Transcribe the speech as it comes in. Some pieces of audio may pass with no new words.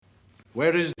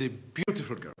Where is the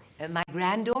beautiful girl? My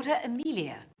granddaughter,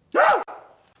 Amelia.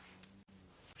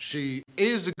 She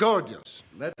is gorgeous.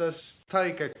 Let us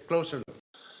take a closer look.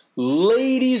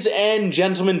 Ladies and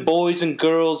gentlemen, boys and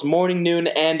girls, morning, noon,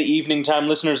 and evening time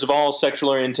listeners of all sexual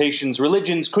orientations,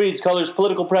 religions, creeds, colors,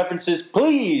 political preferences,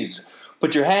 please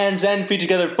put your hands and feet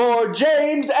together for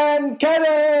James and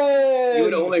Kevin! You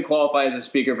would only qualify as a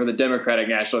speaker for the Democratic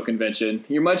National Convention.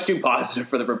 You're much too positive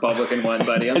for the Republican one,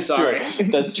 buddy. I'm sorry. True.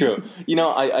 That's true. You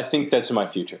know, I think that's in my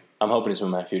future. I'm hoping it's in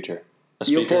my future.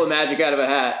 You'll pull the magic out of a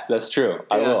hat. That's true.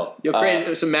 Yeah. I will. You'll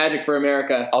create some magic for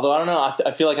America. Although, I don't know,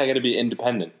 I feel like I got to be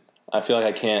independent. I feel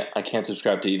like I can't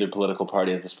subscribe to either political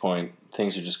party at this point.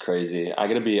 Things are just crazy.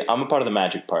 I'm a part of the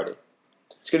magic party.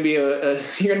 It's gonna be you're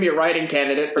gonna be a writing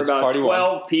candidate for about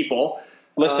 12 people.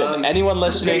 Listen, anyone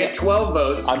listening, you're gonna get 12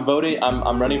 votes. I'm voting.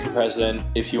 I'm running for president.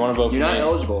 If you want to vote for me, you're not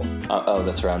eligible.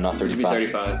 That's right. I'm not 35. You'll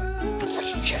be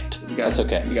 35. Shit. That's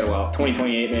okay. You got a while.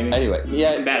 2028 maybe. Anyway,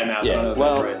 yeah. Bad amount. Yeah.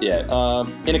 Well, right. Yeah.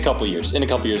 In a couple years. I'm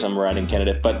a writing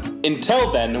candidate. But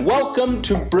until then, welcome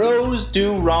to Bros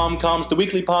Do Rom Coms, the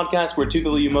weekly podcast where two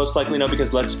people you most likely know,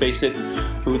 because let's face it,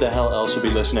 who the hell else will be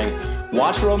listening?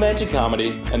 Watch a romantic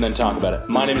comedy and then talk about it.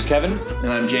 My name is Kevin.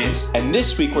 And I'm James. And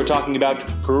this week we're talking about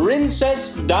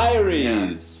Princess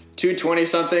Diaries. Yeah. Two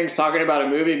 20-somethings talking about a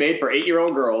movie made for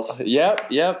 8-year-old girls.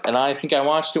 Yep. And I think I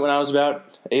watched it when I was about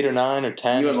 8 or 9 or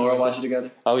 10. You and Laura watched it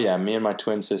together? Oh, yeah. Me and my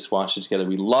twin sis watched it together.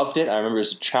 We loved it. I remember it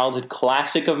was a childhood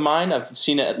classic of mine. I've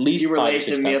seen it at least 5 or 6 times.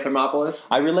 You relate to Mia Thermopolis?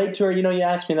 I relate to her. You know, you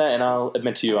asked me that, and I'll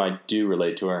admit to you I do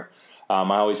relate to her.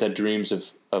 I always had dreams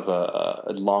of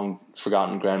a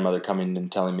long-forgotten grandmother coming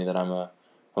and telling me that I'm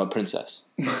a princess.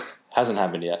 Hasn't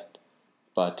happened yet.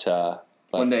 But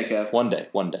one day, Kev. One day.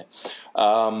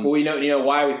 Well, you know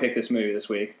why we picked this movie this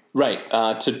week. Right.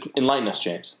 To enlighten us,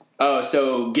 James. Oh,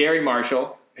 so Gary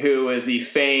Marshall, who is the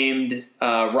famed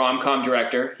rom com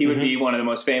director, he would be one of the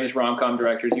most famous rom com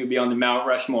directors. He would be on the Mount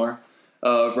Rushmore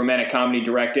of romantic comedy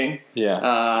directing. Yeah.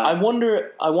 I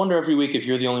wonder every week if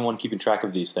you're the only one keeping track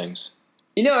of these things.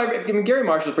 You know, I mean, Gary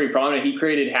Marshall's pretty prominent. He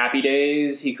created Happy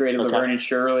Days. He created Laverne and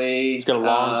Shirley. He's got a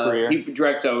long career. He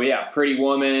directs, Pretty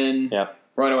Woman,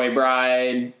 Runaway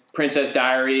Bride, Princess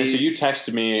Diaries. And so you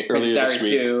texted me earlier Princess this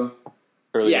week. Diaries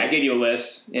 2. Yeah, I gave you a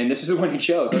list, and this is the one you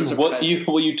chose.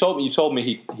 You told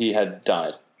me he had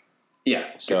died.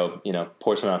 Yeah. So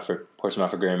pour some out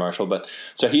for Gary Marshall. But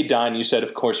so he died, and you said,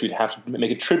 of course, we'd have to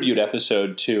make a tribute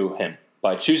episode to him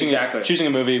by choosing a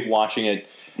movie, watching it,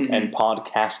 and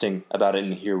podcasting about it.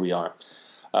 And here we are.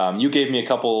 You gave me a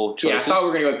couple choices. Yeah, I thought we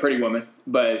were going to go with Pretty Woman,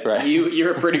 but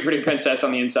you're a pretty princess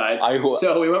on the inside.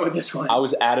 So we went with this one. I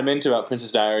was adamant about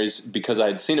Princess Diaries because I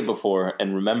had seen it before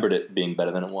and remembered it being better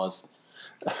than it was.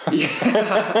 Like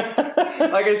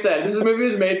I said, this movie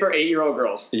was made for 8-year-old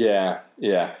girls. Yeah.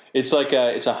 It's like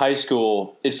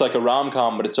it's like a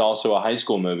rom-com, but it's also a high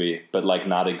school movie, but like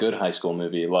not a good high school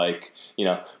movie. Like,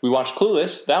 we watched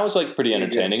Clueless. That was like pretty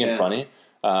entertaining and funny.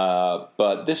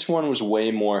 But this one was way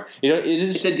more.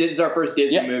 It's our first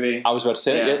Disney movie. I was about to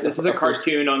say that. This is a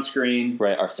cartoon on screen.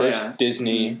 Right, our first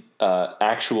Disney,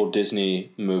 actual Disney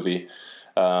movie.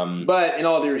 But in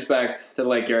all due respect to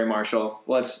like Gary Marshall,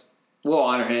 we'll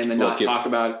honor him and not talk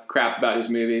about crap about his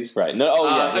movies. Right. No. Oh,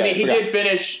 yeah. I mean, he did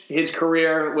finish his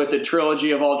career with the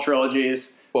trilogy of all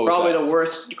trilogies. Probably the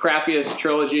worst, crappiest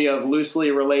trilogy of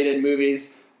loosely related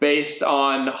movies based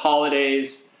on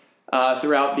holidays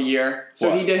throughout the year.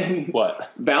 So he did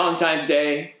Valentine's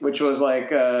Day, which was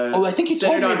like I think he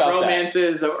told me about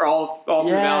romances that were all through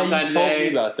Valentine's Day. Yeah, you told me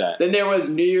about that. Then there was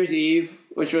New Year's Eve,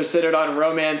 which was centered on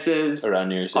romances around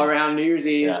New Year's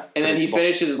Eve. Yeah, and then he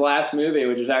finished his last movie,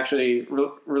 which was actually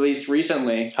released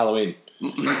recently. Halloween.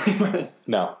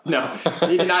 No.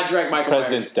 He did not direct Michael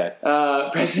President's Myers. Day.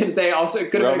 President's Day also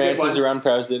could have been a good one. Romances around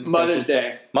Mother's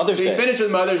Day. He finished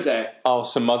with Mother's Day. Oh,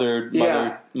 so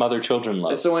mother-children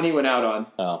love. That's the one he went out on.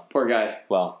 Oh. Poor guy.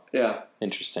 Well. Yeah.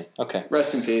 Interesting. Okay.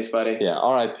 Rest in peace, buddy. Yeah,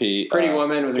 R.I.P. Pretty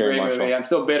Woman was Gary a great Marshall. movie. I'm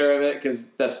still bitter of it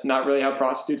because that's not really how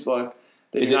prostitutes look.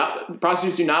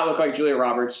 Prostitutes do not look like Julia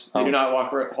Roberts. They do not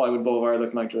walk Hollywood Boulevard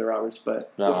looking like Julia Roberts,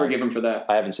 but we'll forgive them for that.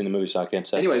 I haven't seen the movie, so I can't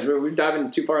say. Anyways, we're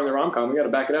diving too far in the rom-com. We got to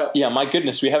back it up. Yeah, my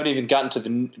goodness, we haven't even gotten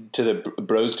to the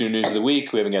Bros Do News of the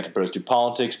Week. We haven't got to Bros Do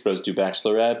Politics, Bros Do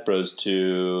Bachelorette, Bros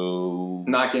Do...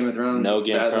 Not Game of Thrones. No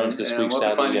Game of Thrones this week, we'll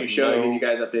have to find a new show to give you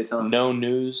guys updates on. No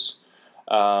news.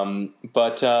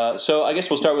 So I guess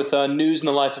we'll start with news in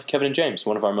the life of Kevin and James,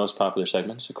 one of our most popular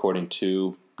segments, according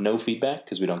to no feedback,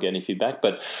 because we don't get any feedback,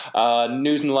 but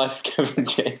news in the life of Kevin and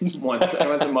James. once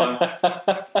a month.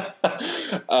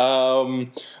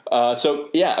 So,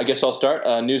 yeah, I guess I'll start.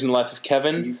 News in the life of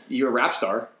Kevin. You're a rap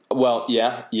star. Well,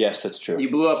 yeah, yes, that's true. You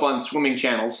blew up on swimming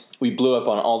channels. We blew up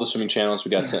on all the swimming channels.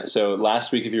 We got so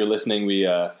last week, if you were listening, we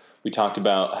talked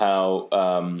about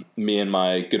how me and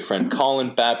my good friend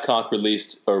Colin Babcock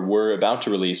were about to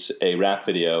release a rap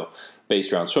video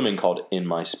based around swimming called "In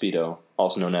My Speedo,"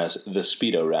 also known as the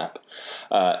Speedo Rap.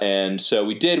 And so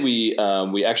we did. We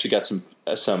actually got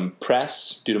some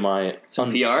press due to my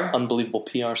PR? unbelievable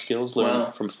PR skills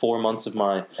learned from 4 months of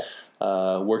my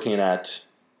working at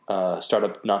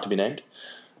startup not to be named.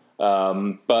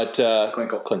 But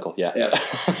Klinkle, yeah.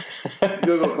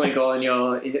 Google Klinkle, and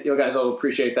you guys will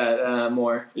appreciate that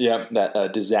more. Yeah,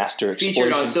 that disaster explosion.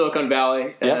 Featured on Silicon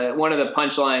Valley, Yep. One of the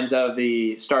punchlines of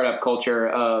the startup culture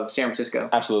of San Francisco.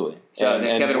 Absolutely. So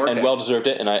Kevin worked there. Well deserved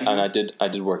it, and I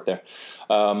did work there.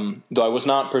 Though I was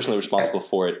not personally responsible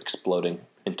for it exploding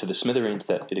into the smithereens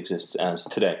that it exists as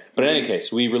today. But in any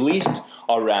case, we released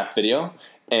our rap video,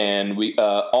 and we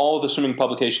all the swimming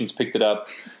publications picked it up.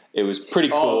 It was pretty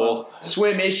cool.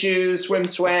 Swim Issues, Swim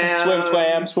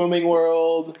Swam, Swimming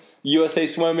World, USA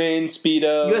Swimming,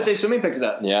 Speedo. USA Swimming picked it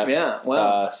up. Yeah.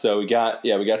 Wow. So we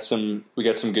got some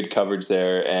good coverage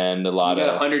there, and a lot You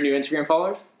got of 100 new Instagram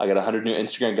followers? I got 100 new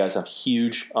Instagram guys. I'm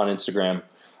huge on Instagram.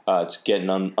 It's getting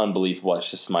unbelievable. It's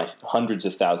just my hundreds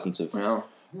of thousands of Wow.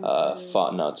 I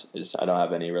don't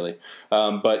have any really.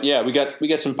 But yeah, we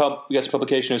got some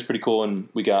publication. It was pretty cool, and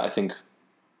we got, I think,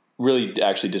 really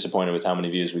actually disappointed with how many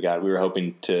views we got. We were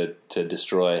hoping to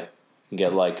destroy and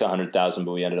get like 100,000,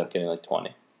 but we ended up getting like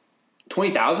 20.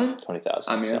 20,000?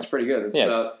 20,000. I mean, that's pretty good.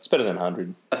 It's better than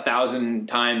 100. 1,000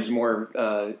 times more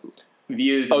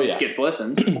views than this gets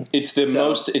listens. It's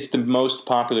the most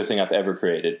popular thing I've ever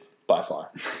created by far,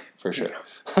 for sure.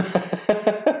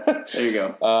 There you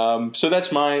go. So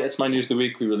that's my news of the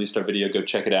week. We released our video. Go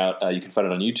check it out. You can find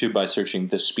it on YouTube by searching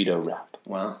the Speedo Rap.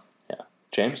 Wow. Yeah,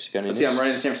 James, you got any news? See, I'm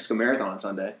running the San Francisco Marathon on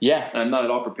Sunday. Yeah, and I'm not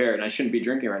at all prepared, and I shouldn't be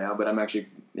drinking right now, but I'm actually,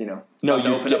 No,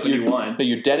 open up a new wine. No,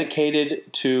 you're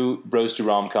dedicated to Bros Do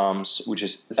Rom Coms, which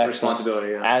is it's a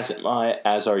responsibility. Yeah. As am I,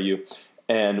 as are you,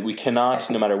 and we cannot,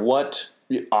 no matter what.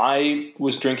 I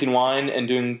was drinking wine and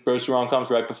doing Bros Do Rom Coms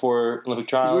right before Olympic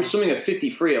trials. We were swimming at 50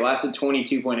 free. It lasted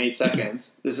 22.8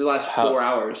 seconds. This is the last 4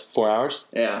 hours. 4 hours?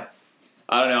 Yeah.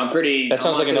 I don't know. I'm pretty. That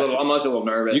sounds like enough. I'm also a little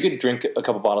nervous. You could drink a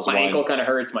couple bottles of wine. My ankle kind of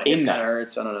hurts. My hip kind of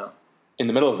hurts. I don't know. In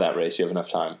the middle of that race, you have enough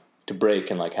time to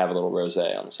break and like have a little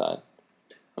rosé on the side.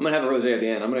 I'm gonna have a rosé at the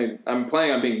end. I'm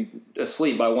planning on being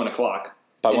asleep by 1 o'clock.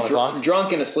 By 1 o'clock?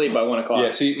 Drunk and asleep by 1 o'clock.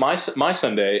 Yeah. See, my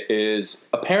Sunday is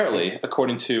apparently,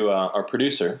 according to our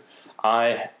producer,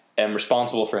 I am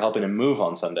responsible for helping him move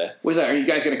on Sunday. What is that? Are you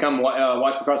guys going to come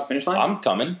watch across the finish line? I'm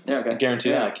coming. Yeah, okay. I guarantee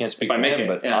that. I can't speak for him,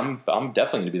 but I'm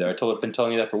definitely going to be there. I've been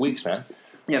telling you that for weeks, man.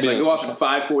 Yeah, so I go off at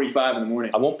 5:45 in the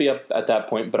morning. I won't be up at that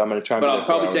point, but I'm going to try. But I'll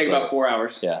probably take about 4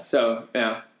 hours. Yeah. So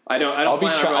yeah, I'll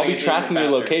be tracking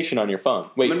your location on your phone.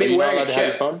 Wait, are you not allowed to have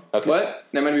your phone? Okay. What?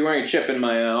 I'm going to be wearing a chip in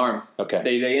my arm. Okay.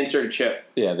 They insert a chip.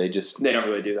 Yeah, they don't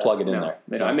really do that. Plug it in there.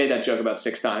 They don't. I made that joke about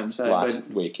 6 times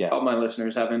last week. Yeah. All my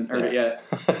listeners haven't heard it yet.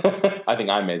 I think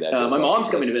I made that. My mom's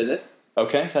coming to visit.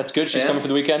 Okay, that's good. She's coming for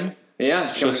the weekend. Yeah,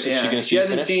 she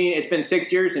hasn't seen. It's been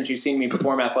 6 years since she's seen me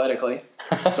perform athletically,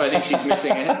 so I think she's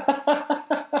missing it.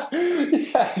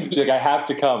 Yeah. She's like, I have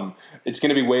to come. It's going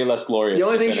to be way less glorious. The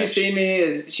only thing she's seen me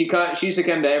is she used to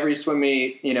come to every swim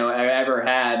meet I ever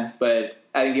had, but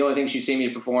I think the only thing she's seen me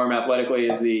perform athletically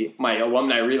is my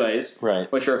alumni relays,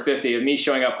 right? Which are 50 of me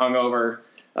showing up hungover,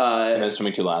 and then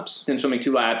swimming 2 laps,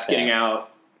 getting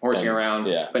out, horsing around.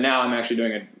 Yeah. But now I'm actually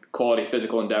doing a quality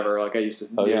physical endeavor like I used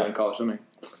to do in college swimming.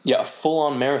 Yeah, a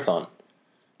full-on marathon.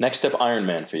 Next step,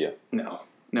 Ironman for you. No,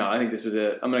 I think this is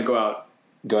it. I'm going to go out.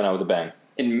 Going out with a bang.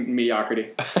 In mediocrity.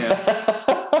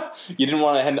 Yeah. You didn't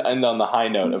want to end on the high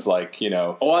note of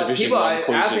Division people I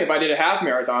asked me if I did a half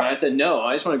marathon. I said no.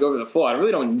 I just want to go to the full. I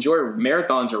really don't enjoy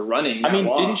marathons or running.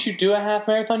 Didn't you do a half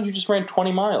marathon? You just ran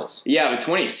 20 miles. Yeah, but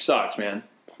 20 sucks, man.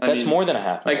 That's more than a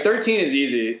half marathon. Like 13 is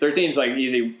easy. 13 is like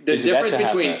easy. The difference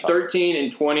between 13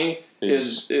 and 20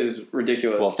 is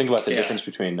ridiculous. Well, think about the difference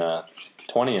between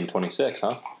 20 and 26,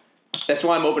 huh? That's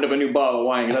why I'm opening up a new bottle of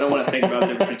wine, because I don't want to think about the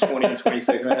difference between 20 and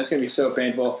 26. Man, that's going to be so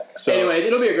painful. So, anyways,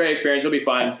 it'll be a great experience. It'll be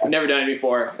fun. I've never done it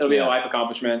before. It'll be a life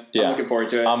accomplishment. Yeah. I'm looking forward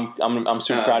to it. I'm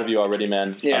super proud of you already,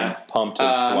 man. Yeah. I'm pumped to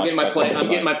watch I'm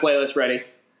getting my playlist ready.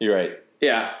 You're right.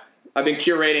 Yeah. I've been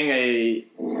curating a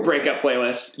breakup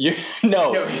playlist. You're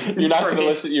not going to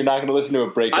listen. You're not going to listen to a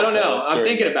breakup. I don't know. I'm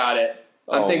thinking about it.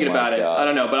 I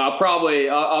don't know, but I'll probably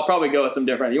go with some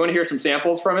different. You want to hear some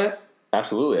samples from it?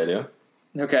 Absolutely, I do.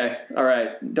 Okay. All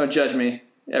right. Don't judge me,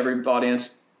 every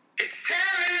audience.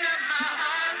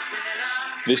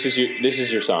 This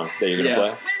is your song that you're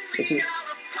gonna play.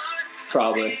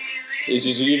 Probably.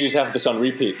 You just have this on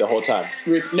repeat the whole time.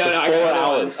 No, I got 4 other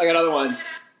hours. ones. I got other ones.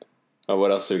 Oh,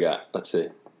 what else do we got? Let's see.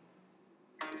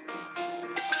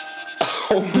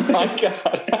 Oh my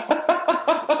god.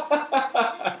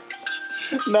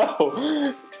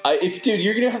 No. Dude,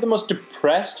 you're going to have the most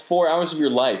depressed 4 hours of your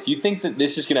life. You think that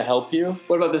this is going to help you?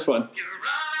 What about this one?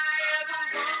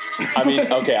 I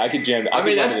mean, okay, I could jam to that.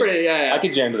 That's pretty, yeah. I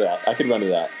could jam to that. I could run to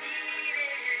that.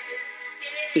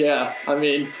 Yeah, I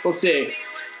mean, we'll see.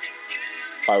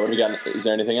 All right, what do we got? Is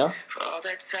there anything else?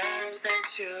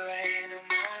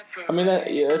 I mean,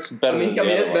 that's better. I mean,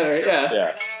 it's better. Yeah.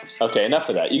 Yeah. Okay, enough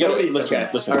of that. You gotta listen.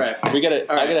 Okay. Listen. All right. I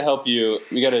gotta help you.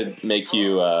 We gotta make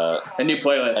you a new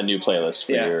playlist. A new playlist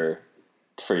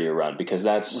for your run because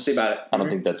that's. We'll see about it. I don't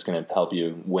think that's gonna help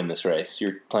you win this race.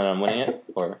 You're planning on winning it,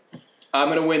 or? I'm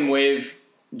gonna win Wave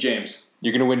James.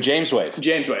 You're gonna win James Wave.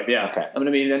 James Wave. Yeah. Okay. I'm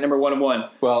gonna be number 1 and 1.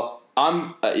 Well.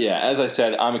 As I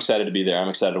said, I'm excited to be there. I'm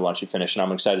excited to watch you finish, and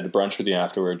I'm excited to brunch with you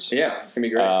afterwards. Yeah, it's going to be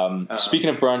great. Speaking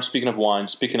of brunch, speaking of wine,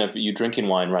 speaking of you drinking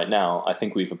wine right now, I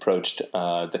think we've approached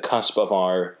the cusp of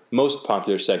our most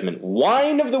popular segment,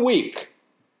 Wine of the Week.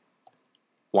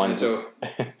 And so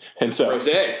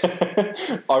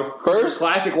rosé. Our first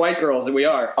classic white girls that we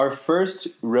are. Our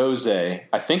first rosé,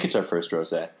 I think it's our first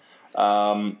rosé.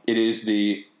 It is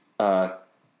the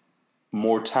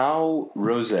Mortal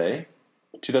Rosé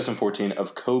 2014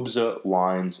 of Kobza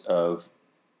Wines of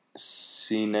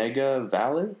Sinega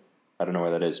Valley. I don't know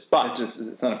where that is, but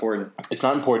it's not important. It's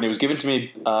not important. It was given to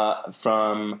me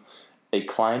from a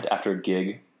client after a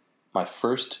gig. My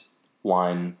first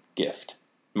wine gift,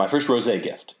 my first rosé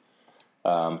gift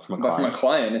from a client. But from a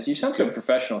client, you sound so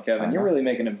professional, Kevin. You're really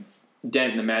making a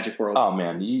dent in the magic world. Oh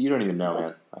man, you don't even know,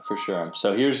 man. I for sure am.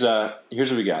 So here's what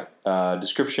we got.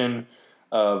 Description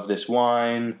of this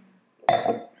wine.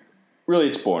 Really,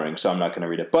 it's boring, so I'm not going to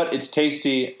read it. But it's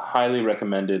tasty, highly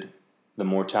recommended. The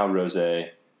Mortal Rosé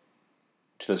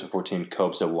 2014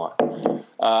 Kobza wine.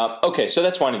 Okay, so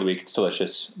that's wine of the week. It's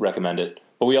delicious. Recommend it.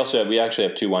 But we actually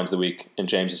have 2 wines of the week, and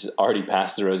James has already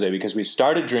passed the rosé because we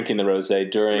started drinking the rosé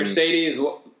during Mercedes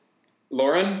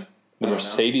Lauren. The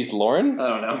Mercedes Lauren. I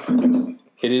don't know.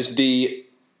 It is the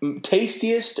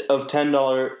tastiest of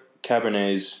 $10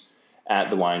 Cabernets at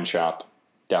the wine shop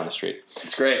down the street.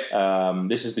 It's great.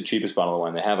 This is the cheapest bottle of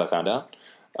wine they have, I found out.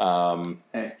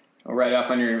 Hey, I'll write off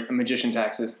on your magician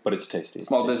taxes. But it's tasty.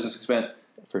 Small business expense.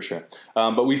 For sure.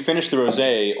 But we finished the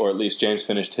rosé, or at least James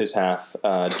finished his half,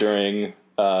 during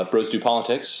Bros Do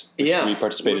Politics, which we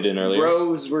participated in earlier.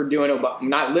 Bros were doing Obama.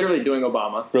 Not literally doing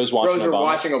Obama. Bros were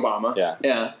watching Obama.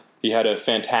 Yeah. He had a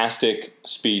fantastic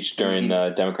speech during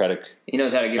the Democratic he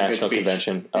knows how to give National a good speech.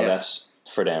 Convention. Oh, that's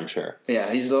for damn sure.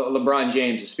 Yeah, he's the LeBron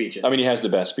James of speeches. I mean, he has the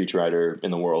best speechwriter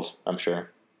in the world, I'm sure.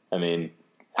 I mean,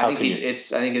 I think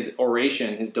his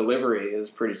oration, his delivery is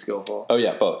pretty skillful. Oh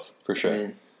yeah, both for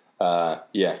sure.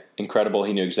 Incredible.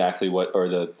 He knew exactly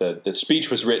the speech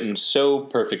was written so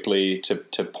perfectly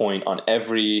to point on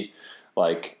every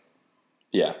it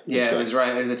was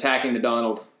right. It was attacking the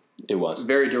Donald. It was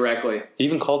very directly. He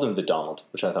even called him the Donald,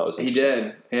 which I thought was interesting. He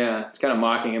did. Yeah, it's kind of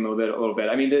mocking him a little bit.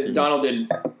 I mean, Donald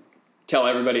did tell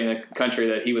everybody in the country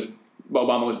that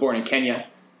Obama was born in Kenya.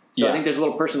 So I think there's a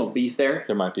little personal beef there.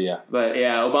 There might be, yeah. But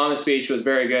yeah, Obama's speech was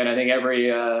very good. I think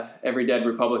every dead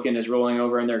Republican is rolling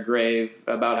over in their grave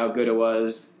about how good it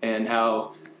was and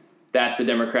how that's the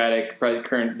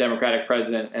current Democratic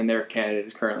president, and their candidate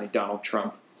is currently Donald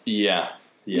Trump. Yeah.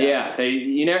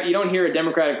 You don't hear a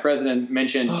Democratic president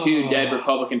mention 2 dead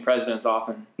Republican presidents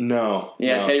often. No.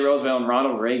 Yeah, no. Teddy Roosevelt and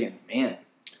Ronald Reagan. Man.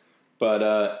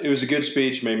 But it was a good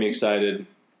speech. Made me excited.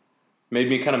 Made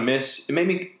me kind of miss. It made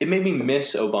me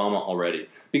miss Obama already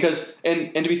because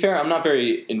and to be fair, I'm not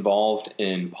very involved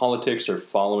in politics or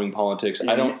following politics.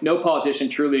 Yeah, no politician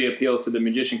truly appeals to the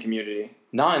magician community.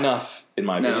 Not enough, in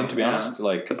my opinion, to be honest.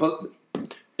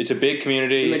 It's a big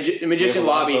community. The magician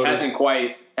lobby hasn't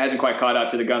quite caught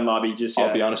up to the gun lobby just yet.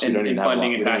 I'll be honest, we don't even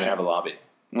have a lobby.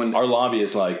 Our lobby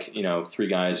is 3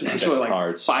 guys with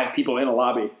cards. 5 people in a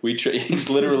lobby. It's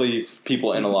literally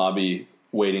people in a lobby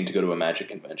waiting to go to a magic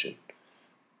convention.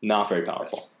 Not very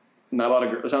powerful. Not a lot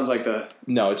of. It sounds like the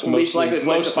it's least likely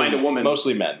place to find a woman.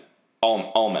 Mostly men.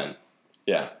 All men.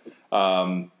 Yeah.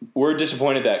 We're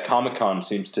disappointed that Comic-Con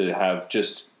seems to have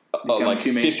just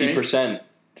 50%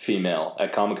 female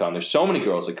at Comic-Con. There's so many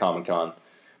girls at Comic-Con.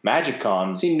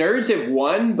 MagicCon. See, nerds have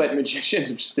won, but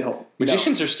magicians are still.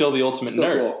 Magicians are still the ultimate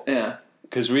nerd. Cool. Yeah.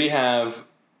 Because we have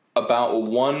about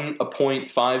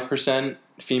 0.5%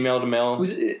 female to male.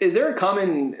 Is there a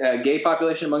common gay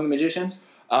population among the magicians?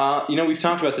 We've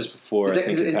talked about this before.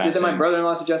 Did my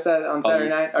brother-in-law suggest that on Saturday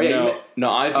night? Oh, yeah.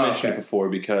 I've mentioned it before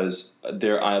because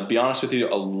I'll be honest with you,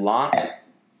 a lot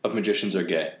of magicians are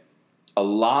gay. A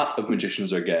lot of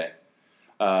magicians are gay.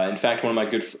 In fact, one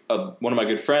of my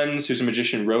good friends, who's a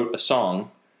magician, wrote a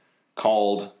song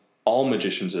called "All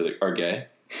Magicians Are Gay."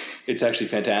 It's actually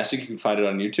fantastic. You can find it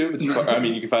on YouTube. You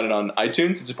can find it on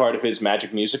iTunes. It's a part of his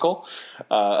magic musical.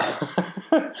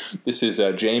 This is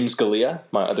James Galea,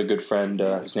 my other good friend,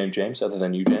 who's named James, other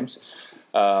than you, James.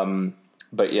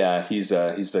 But yeah, he's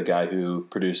the guy who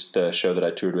produced the show that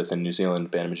I toured with in New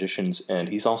Zealand, Band of Magicians, and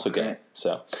he's also gay.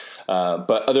 So,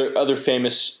 but other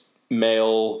famous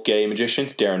male gay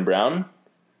magicians, Darren Brown.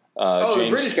 James, the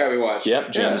British guy we watched.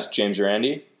 Yep, James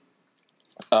Randi.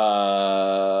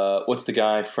 What's the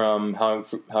guy from How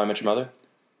I Met Your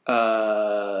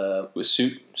Mother? With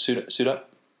suit up.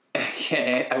 I'm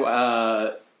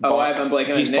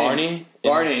blanking on his name. Barney.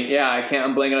 Barney. Yeah,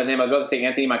 I'm blanking on his name. I was about to say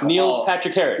Anthony Michael Neil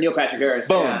Patrick Harris.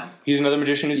 Boom. Yeah. He's another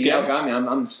magician who's gay. Yeah, got me.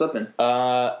 I'm slipping.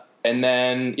 And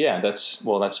then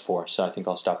that's 4. So I think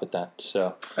I'll stop at that.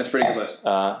 So that's a pretty good list.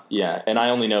 Yeah, and I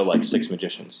only know like 6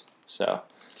 magicians. So.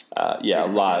 A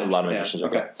lot of magicians are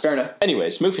okay. Fair enough.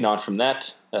 Anyways, moving on from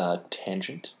that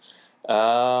tangent.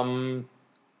 Bachelorette?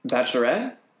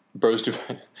 Bros do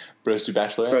Bachelorette? Bros do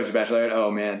Bachelorette? Oh,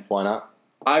 man. Why not?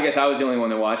 I guess I was the only one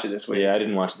that watched it this week. Yeah, I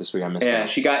didn't watch it this week. I missed it. Yeah,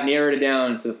 she got narrowed it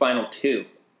down to the final 2.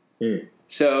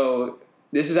 So,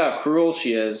 this is how cruel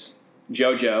she is.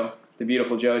 JoJo, the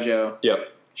beautiful JoJo. Yep.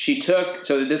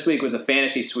 So this week was a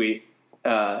fantasy suite.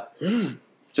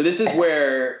 So this is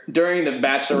where, during the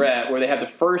Bachelorette, where they have the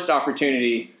first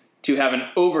opportunity to have an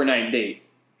overnight date.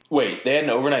 Wait, they had an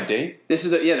overnight date? This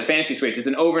is the fantasy suites. It's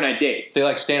an overnight date.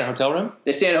 They stay in a hotel room?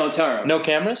 They stay in a hotel room. No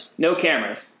cameras? No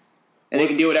cameras. And they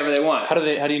can do whatever they want. How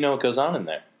do you know what goes on in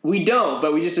there? We don't,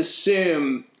 but we just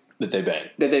assume that they bang.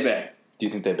 Do you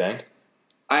think they banged?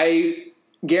 I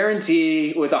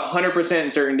guarantee with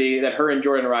 100% certainty that her and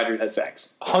Jordan Rogers had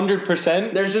sex.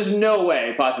 100%? There's just no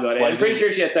way possibility. I'm pretty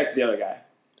sure she had sex with the other guy.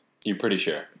 You're pretty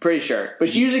sure? Pretty sure. But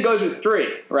she usually goes with 3,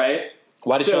 right?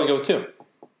 Why did she only go with 2?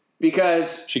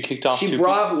 Because she kicked off. She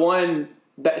brought one.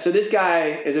 So this guy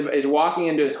is walking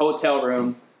into his hotel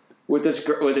room with this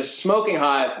smoking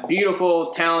hot,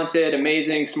 beautiful, talented,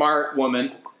 amazing, smart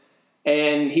woman,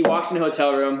 and he walks in the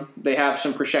hotel room. They have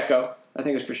some prosecco. I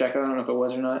think it was prosecco. I don't know if it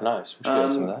was or not. Nice. We should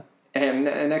get some of that. And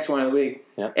next one of the week.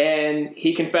 Yeah. And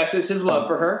he confesses his love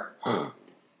for her.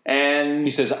 And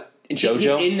he says,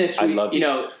 JoJo, he's in this suite, I love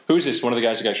you. Who's this? One of the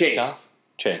guys who got kicked off?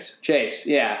 Chase,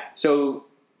 yeah. So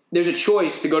there's a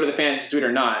choice to go to the fantasy suite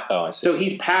or not. Oh, I see. So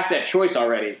he's past that choice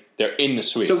already. They're in the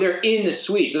suite. So they're in the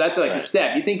suite. So that's the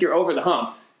step. You think you're over the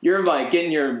hump. You're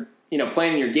getting your,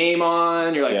 playing your game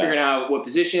on. You're figuring out what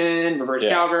position, reverse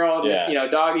cowgirl,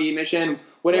 doggy mission,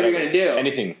 whatever you're going to do.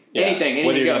 Anything. Yeah. Anything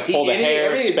Whether you're going to pull the hair,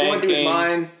 everything's going through his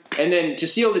mind. And then to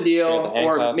seal the deal,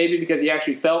 or maybe because he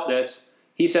actually felt this,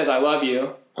 he says, I love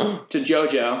you to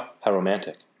JoJo. How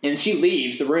romantic. And she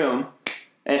leaves the room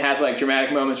and has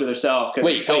dramatic moments with herself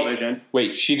because it's television.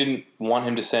 Wait, she didn't want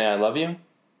him to say I love you?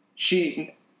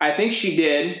 I think she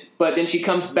did, but then she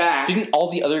comes back. Didn't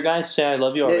all the other guys say I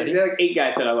love you already? 8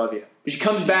 guys said I love you. But she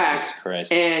comes back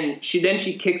and she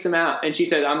kicks him out and she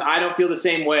says, I don't feel the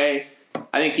same way.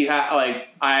 I think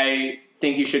I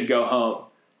think you should go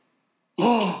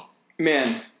home.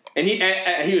 Man. And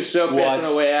he was so pissed on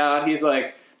the way out. He's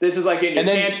like, this is like getting your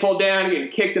pants pulled down, getting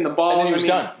kicked in the balls. And then he was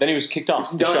done. Then he was kicked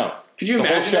off the show. Could you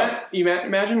imagine that? You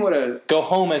imagine what a... Go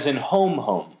home as in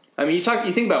home. I mean,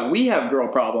 you think about we have girl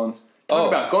problems. Talk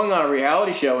about going on a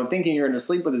reality show and thinking you're going to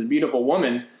sleep with this beautiful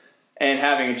woman and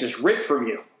having it just ripped from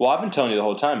you. Well, I've been telling you the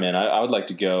whole time, man. I would like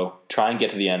to go try and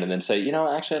get to the end and then say,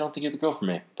 actually, I don't think you're the girl for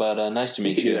me. But nice to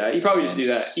meet you. Do that. You probably just do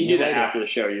that. You do that after the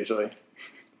show, usually.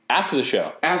 After the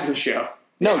show? After the show.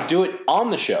 No, do it on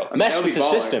the show. Mess with the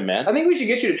system, man. I think we should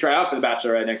get you to try out for The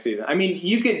Bachelorette next season. I mean,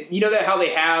 that how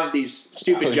they have these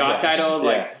stupid job titles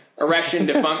like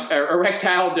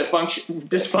erectile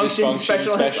dysfunction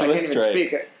specialist. I can't even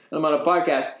speak. I'm on a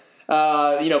podcast.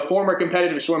 Former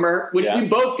competitive swimmer, which we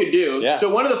both could do. Yeah.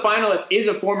 So one of the finalists is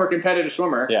a former competitive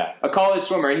swimmer. Yeah. A college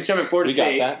swimmer. He swam at Florida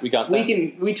State. We got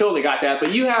that. We totally got that.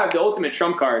 But you have the ultimate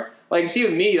trump card. See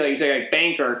with me, you say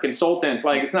banker, consultant,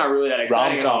 it's not really that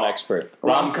exciting at all.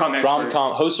 Rom com expert.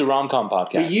 Host a rom com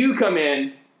podcast. But you come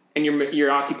in, and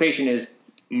your occupation is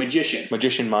magician.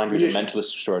 Mind reader,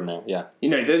 mentalist extraordinaire. Yeah.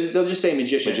 They'll just say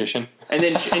magician. And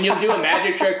then you'll do a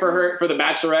magic trick for her for the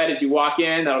Bachelorette as you walk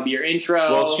in. That'll be your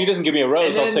intro. Well, if she doesn't give me a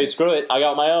rose, I'll say screw it. I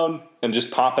got my own, and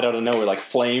just pop it out of nowhere like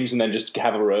flames, and then just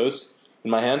have a rose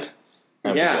in my hand.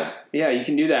 Yeah, you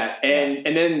can do that.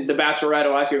 And then the bachelorette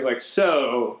will ask you, like,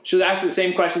 so she'll ask you the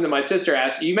same question that my sister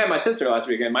asked. You met my sister last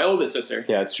weekend, my oldest sister.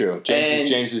 Yeah, it's true.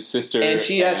 James's sister. And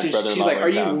she's like, "Are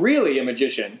you really a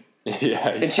magician?" Yeah.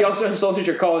 And she also insulted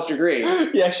your college degree.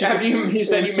 Yeah, after you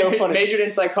said you majored in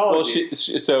psychology. Well,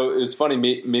 so it was funny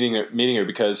meeting her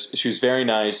because she was very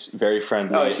nice, very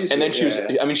friendly. Oh, she's and then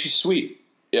sweet, I mean, she's sweet.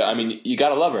 Yeah, I mean, you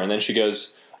gotta love her. And then she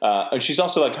goes, and she's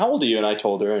also like, "How old are you?" And I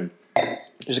told her, and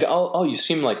she's like, "Oh, you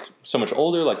seem like so much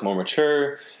older, like more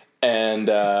mature." And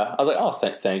I was like, "Oh,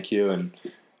 thank you." And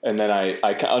then I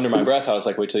under my breath, I was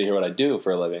like, "Wait till you hear what I do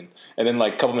for a living." And then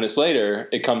like a couple minutes later,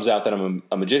 it comes out that I'm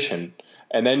a magician.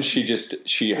 And then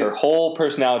her whole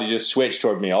personality just switched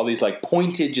toward me. All these like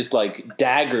pointed, just like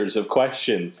daggers of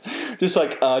questions. Just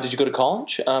like, did you go to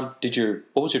college? What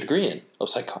was your degree in? Oh,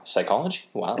 psychology?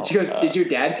 Wow. She goes, did your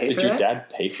dad pay for that? Did your dad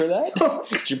pay for that?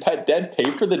 Did your dad pay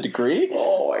for the degree?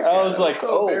 Oh my God. I was like,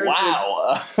 so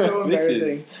wow. So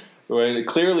embarrassing. Well,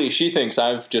 clearly she thinks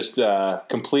I've just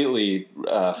completely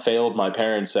failed my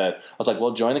parents I was like,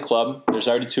 well, join the club. There's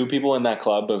already 2 people in that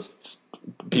club of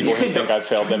people who think I've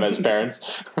failed them as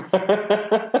parents.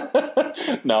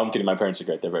 No, I'm kidding. My parents are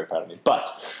great. They're very proud of me. But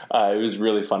it was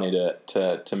really funny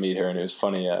to meet her, and it was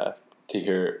funny to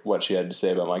hear what she had to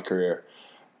say about my career.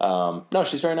 No,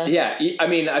 she's very nice. Yeah, I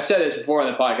mean, I've said this before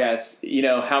on the podcast. You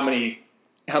know how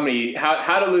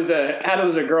to lose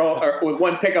a girl with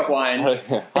one pickup line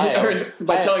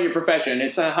by telling your profession.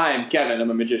 It's hi, I'm Kevin. I'm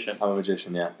a magician. I'm a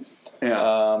magician. Yeah.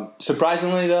 Yeah.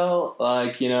 Surprisingly, though,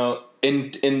 like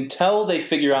until they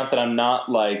figure out that I'm not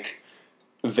like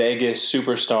Vegas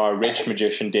superstar rich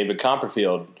magician David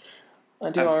Copperfield, I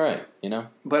do all right,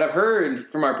 But I've heard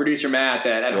from our producer Matt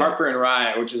that at Harper and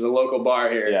Rye, which is a local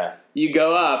bar here, you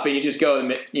go up and you just go,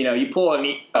 you pull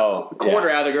a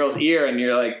quarter out of the girl's ear, and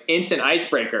you're like instant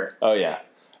icebreaker. Oh yeah,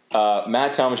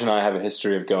 Matt Talmadge and I have a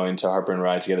history of going to Harper and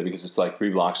Rye together because it's like 3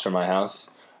 blocks from my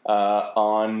house.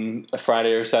 On a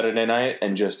Friday or Saturday night,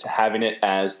 and just having it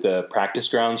as the practice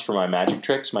grounds for my magic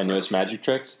tricks, my newest magic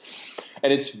tricks.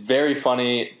 And it's very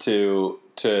funny to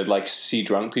like see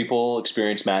drunk people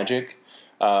experience magic.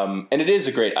 And it is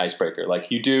a great icebreaker.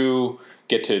 Like you do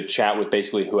get to chat with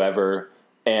basically whoever,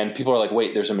 and people are like,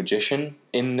 wait, there's a magician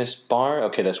in this bar?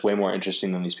 Okay, that's way more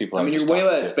interesting than these people. I mean, you're way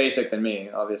less basic than me,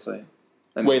 obviously.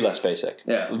 Way less basic.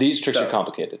 Yeah. These tricks are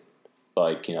complicated.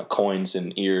 Like, coins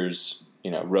and ears,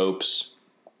 ropes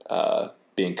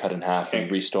being cut in half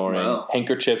and restoring,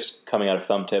 handkerchiefs coming out of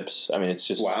thumb tips. I mean, it's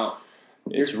just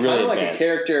it's you're really kind of like advanced. a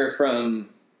character from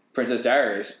Princess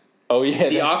Diaries. Oh yeah,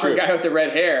 the awkward guy with the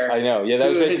red hair. I know. Yeah, that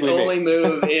was basically his only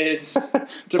move is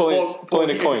to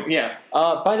pulling a coin. Yeah.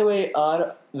 By the way,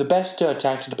 the best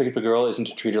tactic to pick up a girl isn't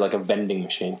to treat her like a vending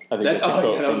machine. I think that's a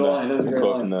quote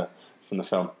from the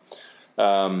film.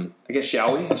 I guess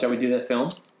shall we do that film?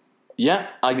 Yeah,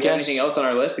 I guess. Anything else on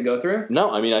our list to go through?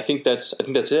 No, I mean, I think that's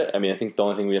it. I mean, I think the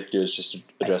only thing we have to do is just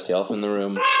address the elephant in the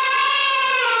room.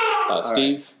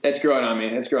 Steve, right. It's growing on me.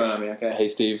 Okay. Hey,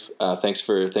 Steve. Thanks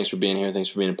for being here. Thanks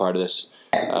for being a part of this.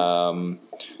 Now,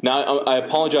 I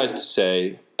apologize to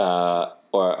say,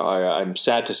 or I'm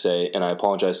sad to say, and I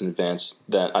apologize in advance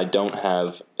that I don't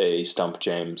have a Stump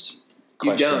James.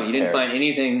 You don't. You didn't find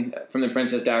anything from the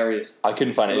Princess Diaries. I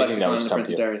couldn't find anything that would stump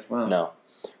you. Diaries. Wow. No.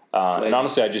 And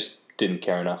honestly, I just didn't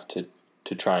care enough to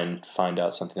try and find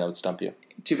out something that would stump you.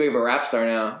 Too big of a rap star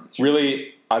now.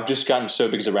 Really, I've just gotten so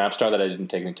big as a rap star that I didn't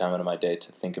take any time out of my day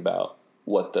to think about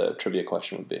what the trivia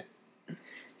question would be.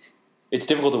 It's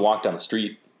difficult to walk down the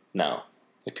street now.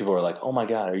 Like people are like, "Oh my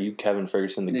God, are you Kevin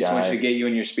Ferguson, the guy?" They just want you to get you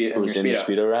in your speedo. Who's in the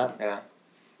Speedo rap? Yeah.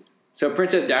 So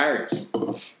Princess Diaries.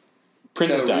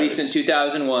 Diaries. Released in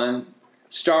 2001,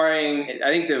 starring I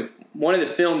think one of the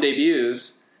film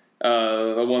debuts.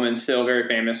 A woman still very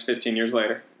famous 15 years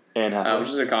later. Anne Hathaway. Which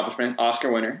is an accomplishment.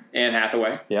 Oscar winner, Anne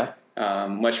Hathaway. Yeah.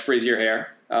 Much frizzier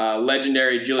hair.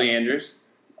 Legendary Julie Andrews,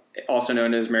 also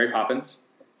known as Mary Poppins,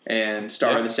 and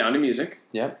star of The Sound of Music.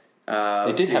 Yep.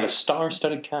 They did have a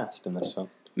star-studded cast in this film.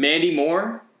 Mandy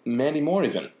Moore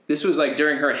even. This was like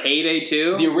during her heyday,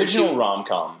 too. The original rom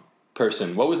com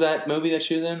person. What was that movie that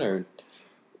she was in? Or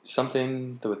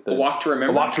something with the... A Walk to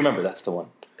Remember? A Walk to Remember, that's the one.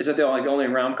 Is that the only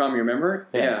rom-com you remember?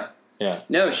 Yeah.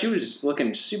 No, she was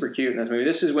looking super cute in this movie.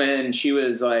 This is when she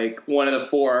was like one of the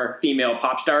 4 female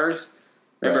pop stars.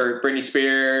 Remember Britney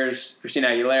Spears, Christina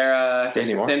Aguilera,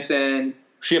 Jessica Simpson.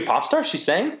 Was she a pop star? She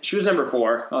sang? She was number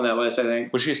 4 on that list, I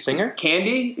think. Was she a singer?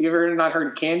 Candy? You ever not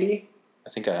heard Candy?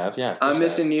 I think I have, yeah. I'm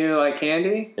Missing You Like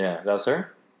Candy? Yeah, that was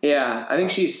her? Yeah, I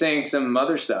think she sang some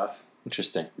other stuff.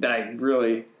 Interesting. That I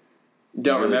really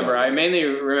don't remember. I mainly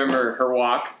remember her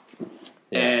walk.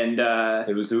 And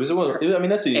it was. I mean,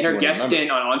 that's easy. And her guest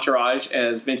stint on Entourage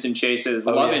as Vincent Chase's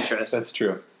love interest. That's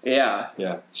true.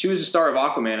 Yeah. She was a star of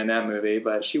Aquaman in that movie,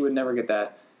 but she would never get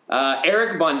that.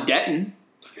 Eric Von Detten,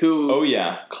 who... Oh,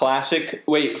 yeah. Classic.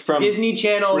 Wait, from... Disney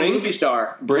Channel movie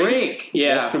star. Brink.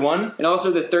 Yeah. That's the one? And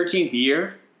also The 13th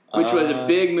Year, which was a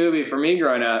big movie for me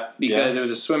growing up because it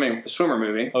was a swimmer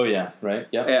movie. Oh, yeah. Right.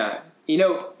 Yep. Yeah. You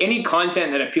know, any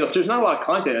content that appeals... There's not a lot of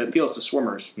content that appeals to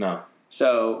swimmers. No.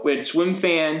 So, we had Swim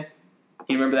Fan.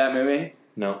 You remember that movie?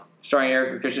 No. Starring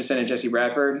Erica Christensen and Jesse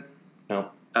Bradford?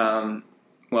 No.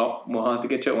 Well, we'll have to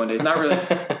get to it one day. It's not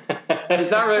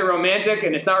really, romantic,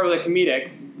 and it's not really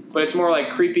comedic, but it's more like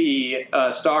creepy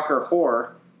stalker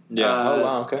horror. Yeah. Oh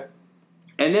wow. Okay.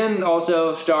 And then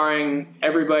also starring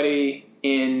everybody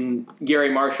in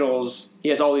Gary Marshall's. He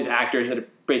has all these actors that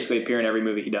basically appear in every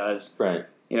movie he does. Right.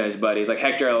 You know, his buddies like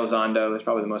Hector Elizondo is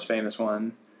probably the most famous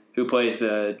one, who plays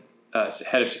the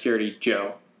head of security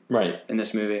Joe. Right. In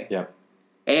this movie. Yeah.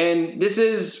 And this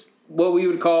is what we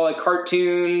would call a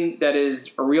cartoon that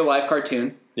is a real-life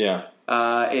cartoon. Yeah.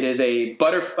 It is a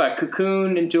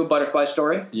cocoon into a butterfly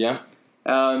story. Yeah.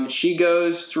 She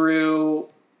goes through...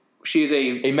 She's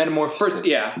a metamorphosis.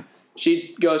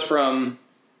 She goes from...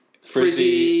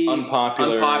 Frizzy,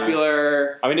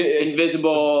 unpopular. I mean,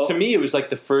 invisible. To me, it was like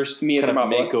the first kind of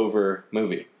makeover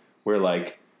movie where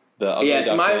like the ugly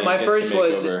so my first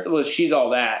was She's All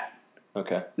That.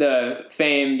 Okay. The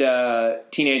famed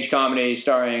teenage comedy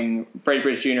starring Freddie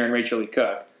Prinze Jr. and Rachel Lee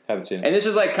Cook. Haven't seen it. And this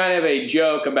is like kind of a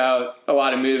joke about a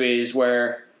lot of movies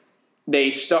where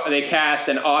they cast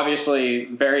an obviously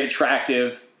very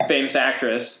attractive famous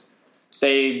actress.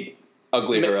 They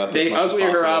ugly her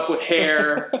up with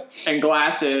hair and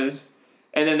glasses,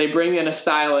 and then they bring in a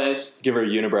stylist. Give her a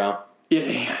unibrow.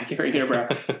 Yeah, give her a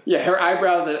unibrow. Her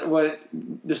eyebrow. What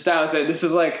the stylist said. This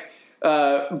is like.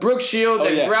 Brooke Shields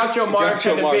and Groucho Marx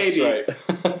and the baby. Right.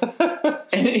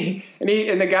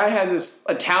 and the guy has this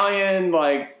Italian,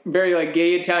 like very like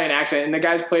gay Italian accent, and the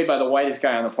guy's played by the whitest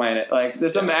guy on the planet. Like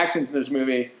there's some accents in this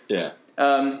movie. Yeah.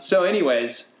 So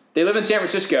anyways, they live in San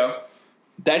Francisco.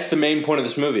 That's the main point of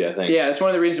this movie, I think. Yeah, that's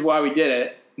one of the reasons why we did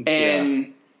it.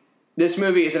 And this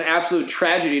movie is an absolute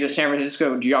tragedy to San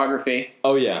Francisco geography.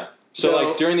 Oh yeah. So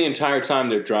like during the entire time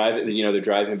they're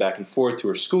driving back and forth to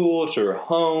her school, to her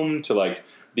home, to like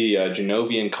the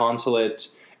Genovian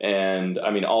consulate, and I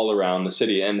mean all around the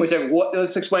city. And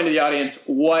let's explain to the audience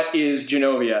what is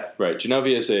Genovia. Right,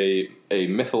 Genovia is a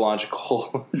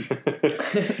mythological,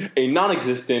 a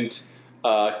non-existent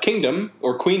kingdom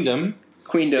or queendom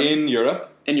in Europe.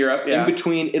 In Europe, yeah, in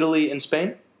between Italy and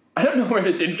Spain. I don't know if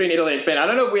it's in between Italy and Spain. I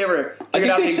don't know if we ever figured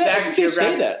out the exact geography.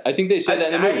 Say that. I think they said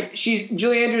that in the movie.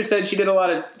 Julie Andrews said she did a lot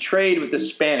of trade with the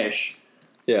Spanish.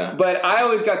 Yeah. But I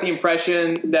always got the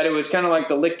impression that it was kind of like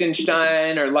the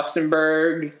Liechtenstein or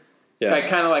Luxembourg, like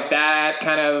kind of like that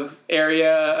kind of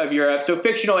area of Europe. So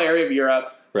fictional area of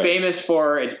Europe, famous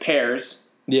for its pears.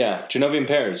 Yeah, Genovian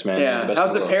pears, man. Yeah.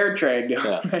 How's the pear trade going?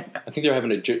 Yeah. I think they're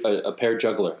having a pear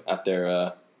juggler at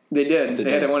their... They did.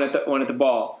 They had one at the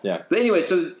ball. Yeah. But anyway,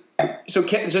 so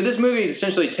this movie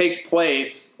essentially takes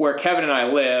place where Kevin and I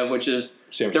live, which is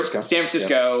San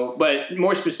Francisco, but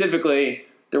more specifically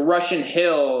the Russian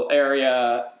Hill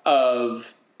area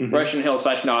of Russian Hill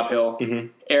 / Nob Hill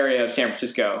area of San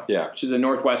Francisco. Yeah. Which is the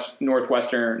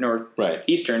northeastern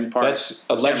part. That's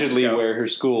allegedly where her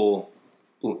school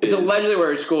is. It's allegedly where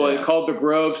her school is, called the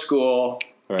Grove School.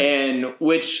 Right. And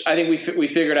which I think we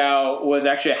figured out was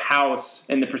actually a house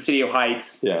in the Presidio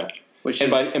Heights. Yeah. And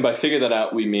by figure that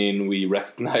out, we mean we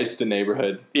recognized the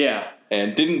neighborhood. Yeah.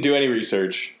 And didn't do any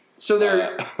research. So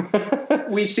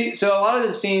we see. So a lot of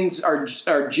the scenes are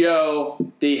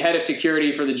Joe, the head of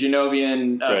security for the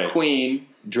Genovian queen,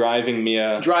 driving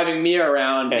Mia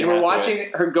around, and we're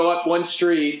watching her go up one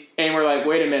street, and we're like,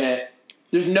 wait a minute.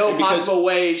 There's no possible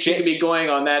way she could be going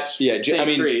on that same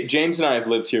street. James and I have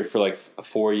lived here for like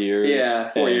 4 years. Yeah,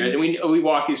 4 years. And we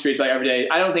walk these streets like every day.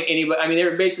 I don't think anybody... I mean, they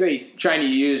were basically trying to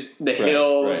use the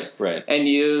hills and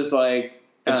use like...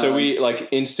 And so we like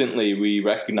instantly we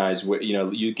recognize what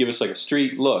you give us like a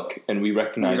street look and we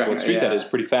recognize what street that is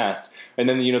pretty fast. And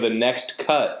then the next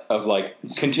cut of like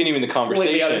continuing the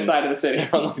conversation the other side of the city.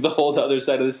 On like the whole other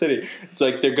side of the city. It's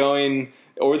like they're going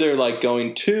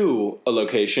to a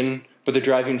location, but they're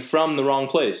driving from the wrong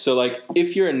place. So, like,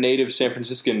 if you're a native San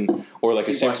Franciscan or, like,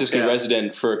 a San Francisco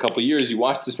resident for a couple of years, you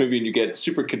watch this movie and you get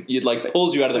it, like,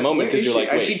 pulls you out of the moment because you're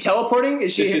like, wait. Is she teleporting?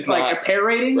 Is she, like,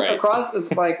 apparating across?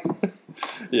 It's like...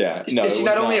 Yeah. No, is she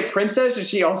not only a princess, is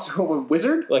she also a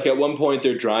wizard? Like, at one point,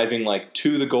 they're driving, like,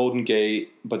 to the Golden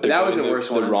Gate, but they're going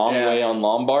the wrong way on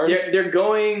Lombard. They're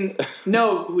going...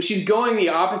 No, she's going the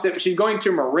opposite. She's going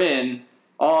to Marin...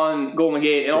 on Golden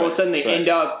Gate, and all of a sudden they end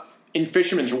up in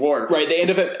Fisherman's Wharf. Right, they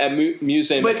end up at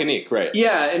Musée Mécanique, right?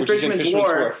 Yeah, in Fisherman's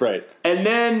Wharf. Right. And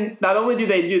then not only do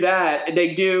they do that,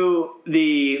 they do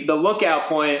the lookout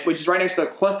point, which is right next to the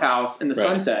Cliff House in the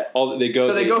sunset. They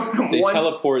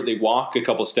teleport, they walk a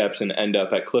couple steps and end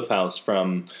up at Cliff House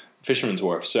from Fisherman's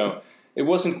Wharf. So it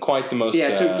wasn't quite the most.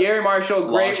 Yeah, so Gary Marshall,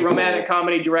 great romantic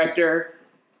comedy director,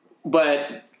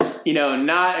 but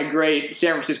not a great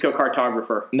San Francisco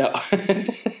cartographer. No.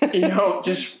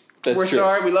 We're true.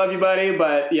 Sorry, we love you, buddy,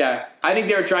 but yeah, I think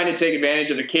they were trying to take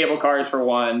advantage of the cable cars for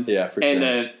one,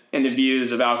 and the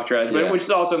views of Alcatraz, which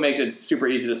also makes it super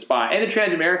easy to spot, and the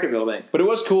Transamerica building. But it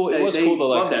was cool. It was cool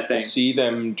to see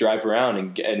them drive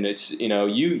around, and it's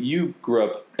you grew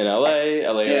up in LA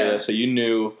area, so you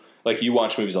knew you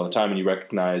watch movies all the time and you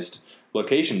recognized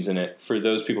locations in it. For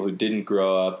those people who didn't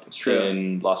grow up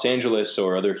in Los Angeles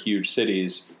or other huge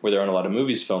cities where there aren't a lot of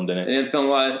movies filmed in it, they didn't film a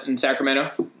lot in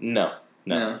Sacramento. No,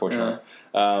 unfortunately.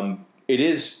 It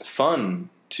is fun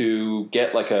to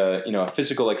get a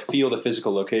physical feel the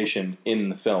physical location in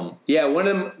the film. Yeah, one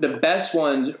of the best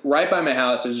ones right by my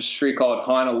house is a street called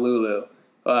Honolulu,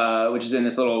 which is in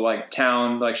this little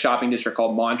town shopping district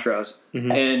called Montrose.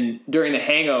 Mm-hmm. And during the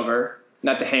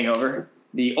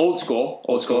old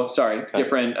school. Sorry, okay.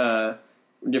 Different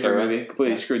movie.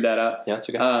 Completely screwed that up. Yeah, it's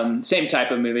okay. Same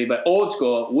type of movie, but old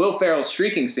school. Will Ferrell's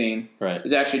streaking scene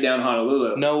is actually down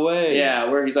Honolulu. No way. Yeah,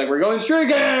 where he's like, "We're going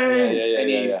streaking!" And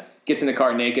he gets in the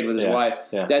car naked with his wife.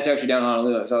 Yeah. That's actually down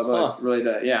Honolulu. So I was always really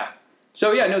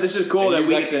So this is cool and that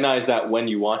you recognize that when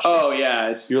you watch it. Oh yeah,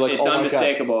 it's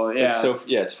unmistakable. God.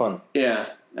 Yeah, it's fun. Yeah,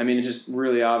 I mean it's just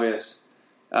really obvious.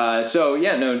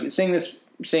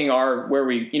 Seeing where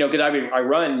we because I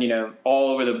run all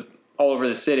over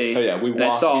the city. Oh yeah, we've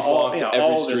walked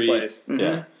every street. Mm-hmm.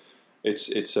 Yeah,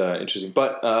 it's interesting.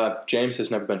 But James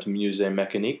has never been to Musée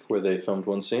Mécanique where they filmed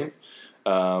one scene.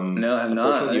 No, I have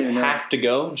not. You have to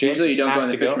go. James, usually you don't go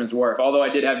in the Fisherman's Wharf. Although I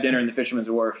did have dinner in the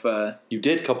Fisherman's Wharf. You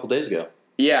did a couple days ago.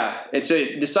 Yeah, it's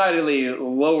a decidedly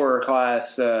lower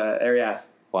class area.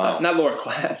 Wow. Not lower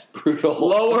class. Brutal.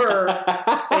 Lower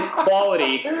in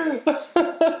quality.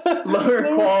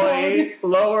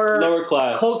 Lower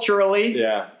class. Culturally.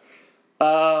 Yeah.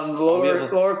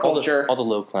 Lower culture. All the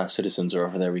low class citizens are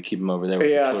over there. We keep them over there.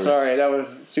 Yeah, sorry, that was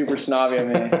super snobby of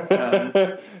me.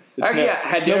 I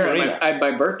had dinner at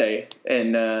my birthday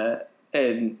in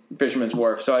Fisherman's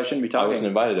Wharf, so I shouldn't be talking. I wasn't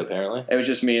invited, apparently. It was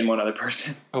just me and one other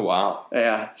person. Oh wow.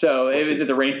 Yeah, so it was at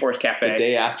the Rainforest Cafe. The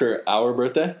day after our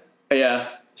birthday. Yeah.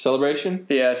 Celebration.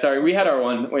 Yeah, sorry, we had our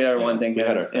one thing. We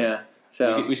had our thing. Yeah.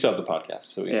 So we still have the podcast.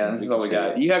 So this is all we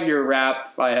got. You have your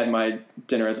wrap. I had my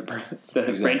dinner at the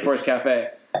Rainforest Cafe.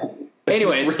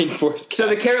 Anyways, Rainforest so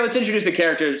let's introduce the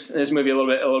characters in this movie a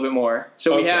little bit more.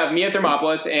 So we have Mia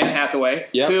Thermopolis, Anne Hathaway,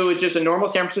 who is just a normal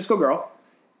San Francisco girl,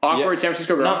 awkward San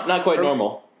Francisco girl. Not quite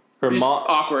normal. Her mom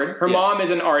awkward. Her mom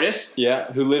is an artist.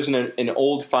 Yeah, who lives in an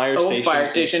old fire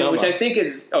station, which I think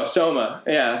is Soma.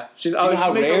 Yeah, do you know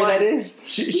how rare that is?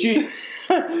 She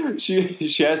has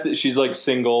she's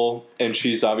single and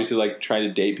she's obviously trying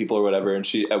to date people or whatever. And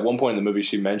she at one point in the movie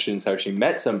she mentions how she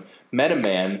met a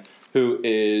man who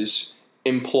is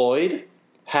employed,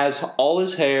 has all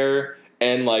his hair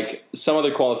and some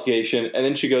other qualification, and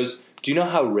then she goes, "Do you know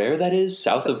how rare that is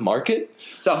south of Market?"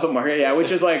 South of Market, yeah, which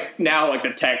is now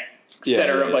the tech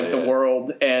center of the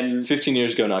world. And 15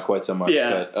 years ago, not quite so much.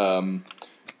 Yeah. But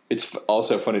it's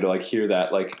also funny to hear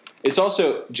that. It's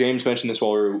also, James mentioned this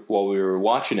while we were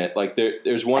watching it.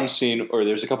 There's one scene, or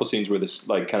there's a couple scenes where this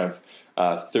kind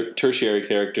of tertiary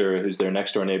character who's their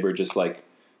next door neighbor just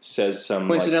says some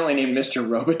coincidentally named Mr.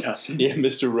 Robitussin. Yeah,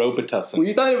 Mr. Robitussin. Well,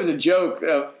 you thought it was a joke.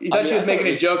 You thought she was making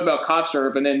a joke about cough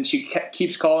syrup, and then she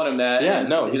keeps calling him that. Yeah,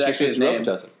 no, he's actually Mr.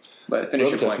 Robitussin. But finish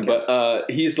your point. But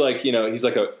he's both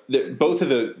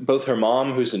her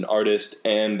mom, who's an artist,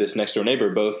 and this next door neighbor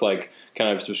both kind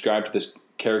of subscribe to this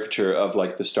caricature of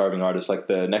the starving artist.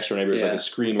 The next door neighbor is a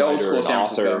screenwriter, an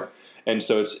author. And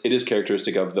so it is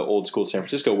characteristic of the old school San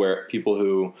Francisco where people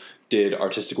who did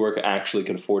artistic work actually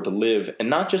could afford to live, and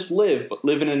not just live, but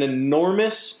live in an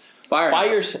enormous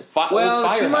firehouse.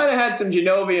 She might have had some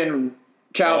Genovian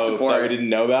child support that we didn't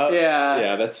know about.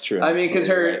 Yeah, that's true. I mean, because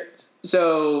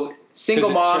single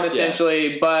mom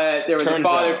essentially, but there was a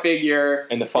father figure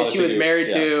and the father that she was married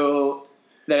to.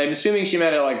 That I'm assuming she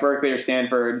met at Berkeley or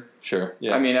Stanford. Sure.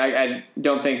 Yeah. I mean, I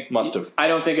don't think must have. I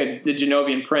don't think the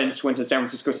Genovian prince went to San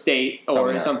Francisco State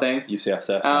or something.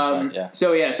 UCSF. Yeah.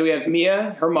 So we have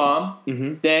Mia, her mom.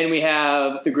 Mm-hmm. Then we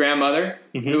have the grandmother,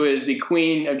 who is the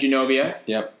Queen of Genovia.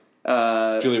 Yep.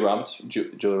 Julia Roberts.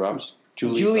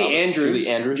 Julie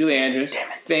Andrews.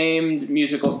 Famed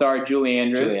musical star Julie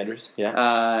Andrews.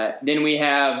 Yeah. Then we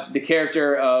have the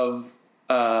character of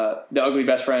the ugly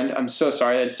best friend. I'm so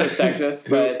sorry, that's so sexist.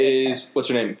 But what's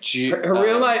her name?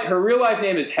 Her real life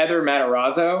name is Heather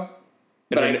Matarazzo.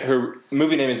 But her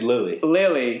movie name is Lily.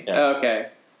 Lily. Yeah. Okay.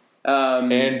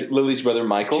 And Lily's brother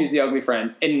Michael. She's the ugly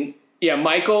friend. And yeah,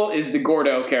 Michael is the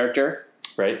Gordo character.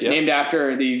 Right. Yeah. Named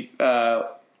after the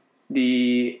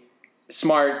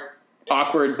smart,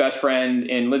 awkward best friend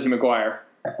in Lizzie McGuire.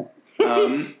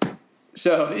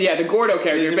 So yeah, the Gordo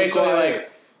character is basically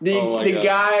McGuire. Like the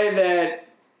guy that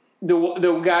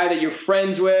the guy that you're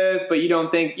friends with, but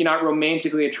you're not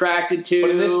romantically attracted to.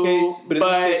 But in this case,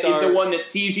 is the one that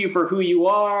sees you for who you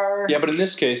are. Yeah, but in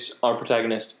this case, our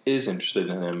protagonist is interested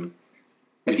in him.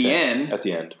 At the end. At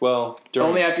the end. Well,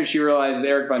 only after she realizes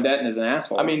Eric Von Detten is an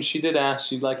asshole. I mean, she did ask.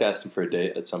 She'd asked him for a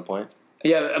date at some point.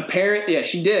 Yeah,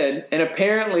 she did, and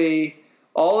apparently,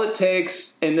 all it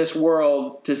takes in this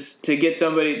world to get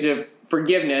somebody to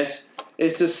forgiveness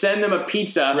is to send them a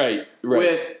pizza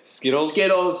with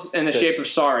Skittles in the shape of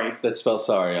sorry. That spells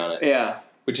sorry on it. Yeah.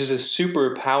 Which is a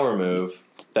super power move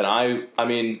that I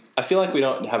feel like we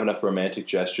don't have enough romantic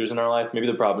gestures in our life. Maybe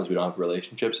the problem is we don't have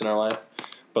relationships in our life.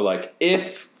 But like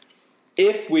if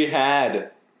we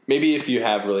had, maybe if you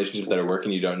have relationships that are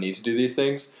working, you don't need to do these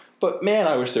things. But man,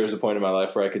 I wish there was a point in my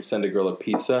life where I could send a girl a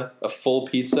full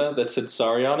pizza that said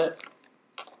sorry on it.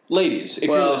 Ladies, if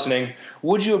you're listening,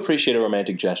 would you appreciate a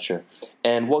romantic gesture?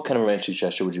 And what kind of romantic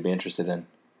gesture would you be interested in?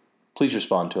 Please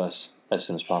respond to us as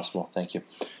soon as possible. Thank you.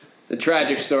 The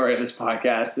tragic story of this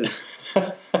podcast is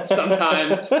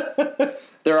sometimes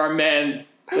there are men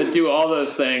that do all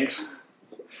those things,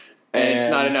 and it's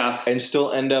not enough. And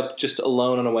still end up just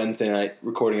alone on a Wednesday night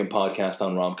recording a podcast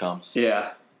on rom coms.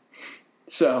 Yeah.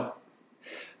 So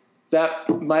that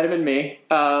might have been me.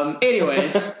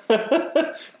 Anyways.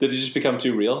 Did it just become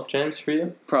too real, James, for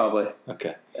you? Probably.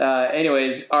 Okay.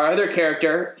 Anyways, our other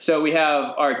character. So we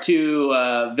have our two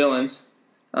villains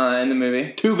in the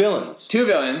movie. Two villains.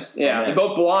 Yeah, they're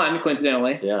both blonde,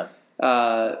 coincidentally. Yeah.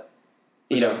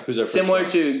 Who's our first similar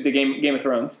to the Game of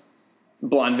Thrones.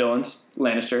 Blonde villains,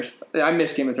 Lannisters. I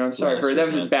missed Game of Thrones. Sorry that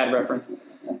was a bad reference.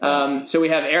 So we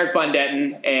have Eric Von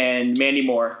Detten and Mandy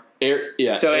Moore. Eric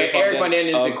Von Detten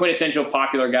is the quintessential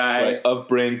popular guy. Right, of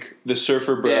Brink, the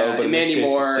surfer bro, but in this case,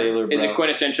 the sailor bro. Is a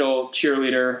quintessential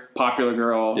cheerleader, popular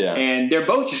girl. Yeah. And they're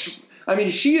both just... her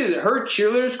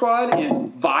cheerleader squad is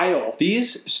vile.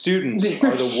 These students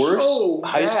are the worst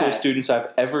high school students I've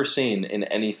ever seen in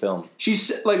any film.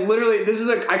 She's, literally,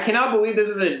 I cannot believe this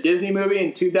is a Disney movie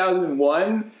in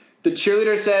 2001. The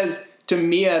cheerleader says to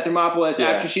Mia Thermopolis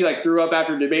after she, threw up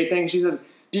after a debate thing, she says,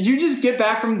 "Did you just get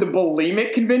back from the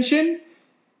bulimic convention?"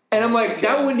 And I'm like,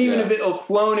 that wouldn't even have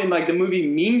flown in the movie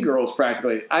Mean Girls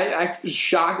practically. I was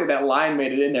shocked that line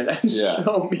made it in there. That's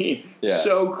so mean. Yeah.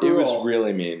 So cruel. It was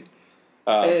really mean.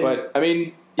 But, I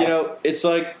mean, it's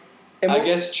like, I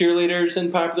guess cheerleaders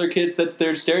and popular kids, that's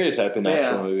their stereotype in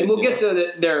actual movies. And we'll get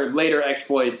to their later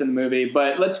exploits in the movie,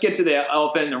 but let's get to the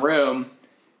elephant in the room,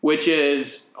 which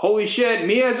is, holy shit,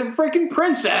 Mia's a freaking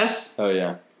princess. Oh,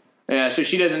 yeah. Yeah, so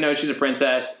she doesn't know she's a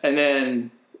princess, and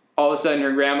then all of a sudden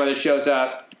her grandmother shows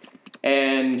up,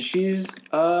 and she's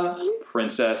a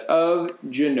princess of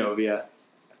Genovia.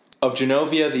 Of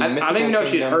Genovia, the mythical I don't even know if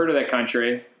she'd kingdom. Heard of that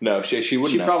country. No, she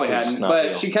wouldn't. She probably hadn't.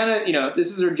 But she kind of,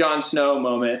 this is her Jon Snow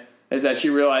moment, is that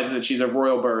she realizes that she's of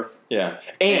royal birth. Yeah,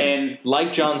 and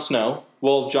like Jon Snow,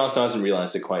 Jon Snow hasn't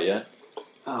realized it quite yet.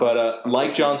 But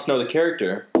like Jon Snow, the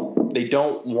character, they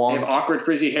don't want. They have awkward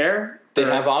frizzy hair. They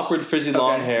have awkward frizzy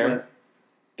long hair.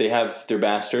 They have their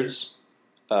bastards.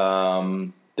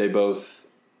 They both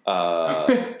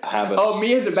have a. Oh,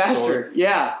 Mia's a bastard. Sword.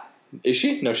 Yeah. Is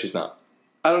she? No, she's not.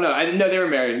 I don't know. No, they were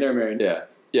married. Yeah,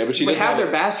 but she doesn't have their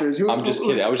bastards. I'm just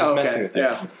kidding. I was just messing with you.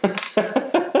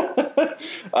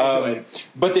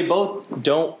 But they both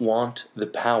don't want the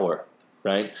power,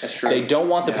 right? That's true. They don't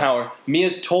want the power.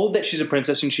 Mia's told that she's a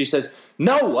princess, and she says,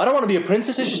 "No, I don't want to be a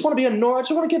princess. I just want to be a I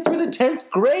just want to get through the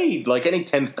 10th grade, like any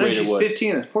 10th grader would." She's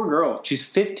 15. This poor girl. She's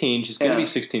 15. She's going to be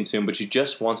 16 soon, but she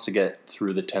just wants to get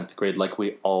through the 10th grade, like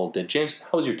we all did. James,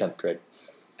 how was your 10th grade?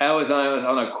 I was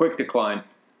on a quick decline.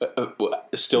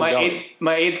 Still my going.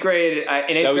 My 8th grade. In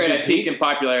 8th grade, I peaked in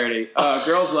popularity.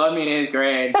 Girls loved me in 8th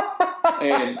grade.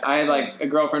 And I had a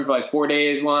girlfriend for 4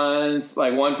 days once,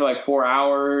 one for 4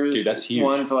 hours. Dude, that's huge.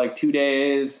 One for 2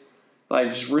 days.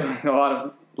 Just really a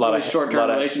lot of short-term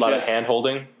relationships. A lot of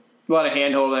hand-holding.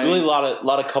 Really a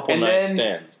lot of couple night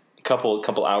stands.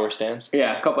 Couple hour stands.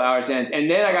 Yeah, a couple hour stands.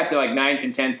 And then I got to 9th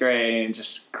and 10th grade and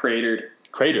just cratered.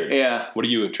 Cratered? Yeah. What do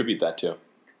you attribute that to?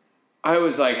 I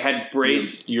was like, had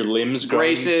your limbs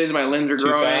growing braces, my limbs are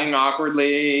growing fast?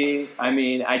 awkwardly. I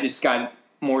mean, I just got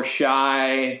more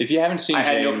shy. If you haven't seen James,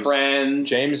 I had no friends.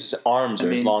 James' arms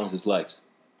are as long as his legs.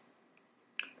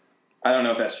 I don't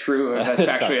know if that's true or if that's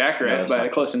factually accurate,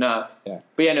 but close enough. Yeah.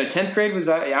 But yeah, no, 10th grade was,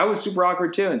 I was super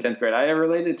awkward too in 10th grade. I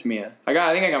related to Mia. I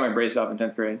think I got my braces off in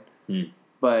 10th grade.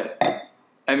 But,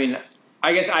 I mean,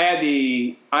 I guess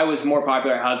I was more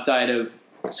popular outside of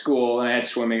school, and I had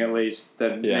swimming at least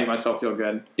that made myself feel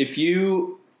good. If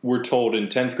you were told in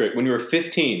 10th grade, when you were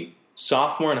 15,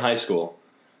 sophomore in high school,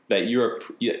 that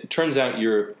it turns out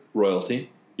you're royalty,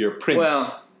 you're a prince.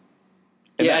 Well,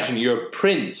 imagine you're a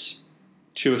prince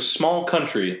to a small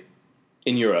country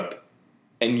in Europe,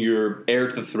 and you're heir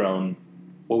to the throne,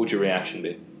 what would your reaction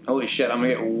be? Holy shit, I'm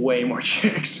going to get way more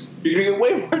chicks. You're going to get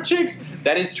way more chicks?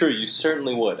 That is true, you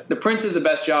certainly would. The prince is the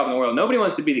best job in the world. Nobody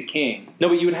wants to be the king. No,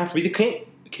 but you would have to be the king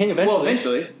eventually. Well,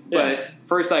 eventually. Yeah. But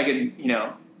first I could,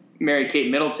 marry Kate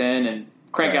Middleton and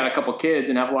crank out a couple kids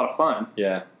and have a lot of fun.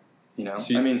 Yeah.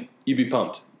 So you'd be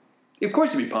pumped. Of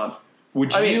course you'd be pumped.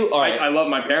 Would you? I love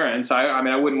my parents.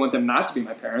 I wouldn't want them not to be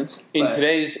my parents. In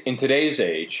today's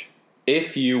age,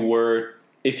 if you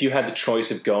had the choice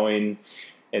of going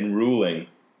and ruling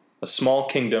a small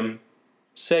kingdom,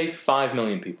 say 5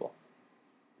 million people.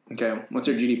 Okay, what's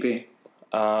their GDP?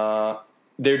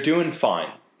 They're doing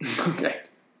fine. Okay.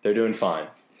 They're doing fine.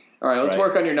 All right, let's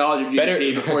work on your knowledge of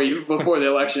GDP before the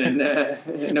election in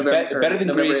November. Better than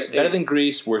November Greece. 8th. Better than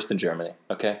Greece. Worse than Germany.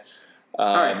 Okay.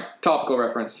 All right, topical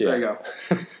reference. Yeah. There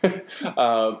you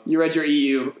go. You read your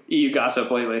EU gossip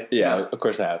lately. Yeah, of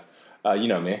course I have. You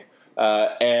know me.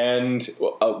 And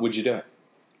would you do it?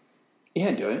 Yeah,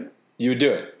 I'd do it. You would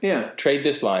do it? Yeah. Trade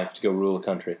this life to go rule a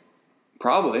country?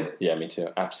 Probably. Yeah, me too.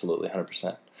 Absolutely,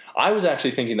 100%. I was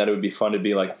actually thinking that it would be fun to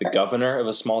be like the governor of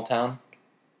a small town.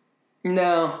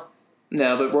 No,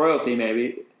 but royalty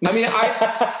maybe. I mean,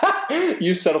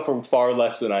 You settle for far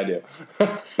less than I do.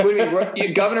 What do you mean?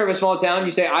 You're governor of a small town?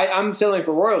 You say, I'm settling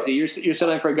for royalty. You're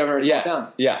settling for a governor of a small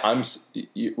town. Yeah,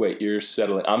 you're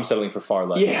settling. I'm settling for far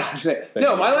less. Yeah.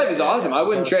 No, my life is awesome. I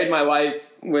wouldn't trade my life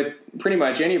with pretty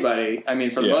much anybody. I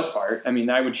mean, for the most part. I mean,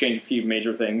 I would change a few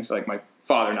major things, like my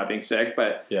father not being sick.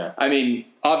 But, I mean,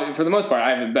 for the most part,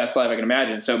 I have the best life I can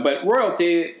imagine. So, but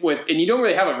royalty, and you don't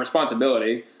really have a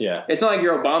responsibility. Yeah. It's not like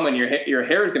you're Obama and your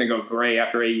hair is going to go gray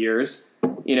after 8 years.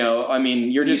 I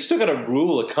mean, you still got to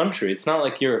rule a country. It's not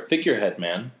like you're a figurehead,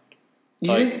 man.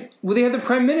 They have the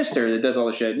prime minister that does all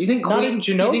the shit. You think Queen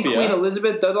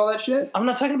Elizabeth does all that shit? I'm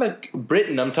not talking about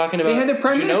Britain. I'm talking about They had the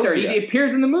prime minister. He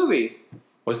appears in the movie.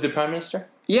 Was it the prime minister?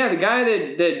 Yeah, the guy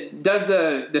that does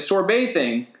the sorbet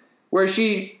thing, where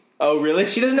she. Oh, really?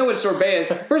 She doesn't know what sorbet is.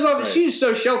 First of all, she's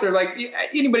so sheltered. Like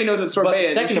anybody knows what sorbet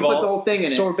is. Second she of all, put the whole thing in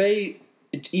sorbet,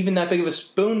 even that big of a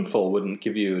spoonful wouldn't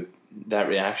give you that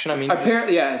reaction. I mean,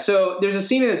 apparently, yeah. So there's a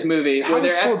scene in this movie where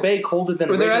they're sorbet colder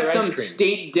than they're at ice some cream?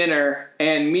 state dinner,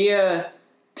 and Mia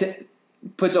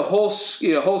puts a whole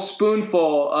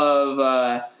spoonful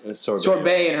of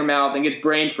sorbet in her mouth and gets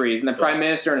brain freeze. And the prime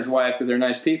minister and his wife, because they're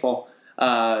nice people,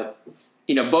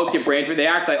 both get brain freeze. They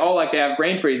act like they have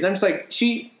brain freeze. And I'm just like,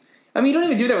 you don't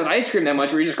even do that with ice cream that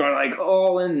much, where you're just going like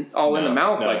all in the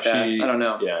mouth like that. I don't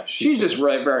know. Yeah, she's just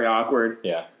very awkward.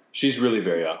 Yeah, she's really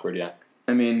very awkward. Yeah.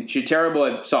 I mean, she's terrible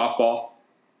at softball.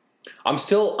 I'm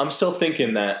still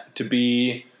thinking that to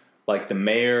be like the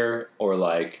mayor or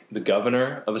like the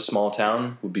governor of a small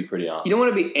town would be pretty awesome. You don't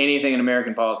want to be anything in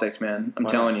American politics, man. I'm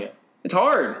telling you. It's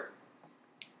hard.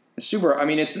 It's super. I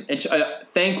mean, it's a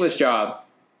thankless job.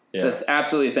 Yeah. It's an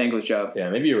absolutely thankless job. Yeah,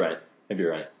 maybe you're right.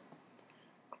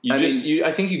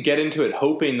 I think you get into it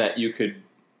hoping that you could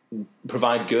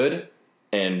provide good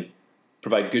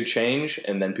change,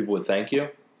 and then people would thank you,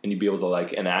 and you'd be able to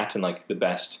like enact and like the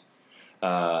best. Do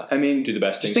the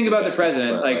best things. Just think about the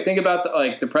president. Think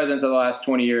about the presidents of the last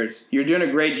 20 years. You're doing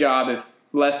a great job if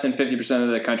less than 50%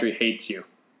 of the country hates you.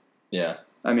 Yeah.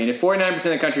 I mean, if 49% of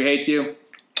the country hates you,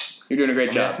 you're doing a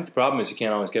great job. I think the problem is you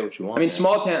can't always get what you want. I mean,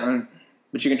 small town,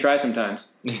 but you can try sometimes.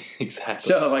 Exactly.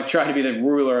 So, try to be the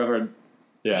ruler of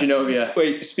Genovia.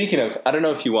 Wait, speaking of, I don't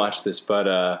know if you watched this,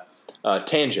 but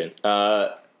Tangent,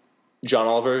 John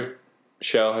Oliver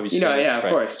show. Have you seen it? Yeah,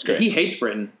 of course. It's great. He hates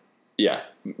Britain. Yeah,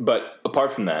 but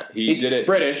apart from that, he's did it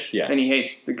British, yeah. and he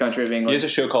hates the country of England. He has a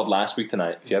show called Last Week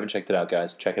Tonight. If you haven't checked it out,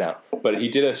 guys, check it out. But he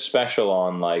did a special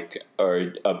on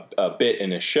a bit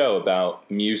in his show about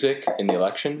music in the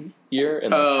election year,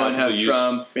 and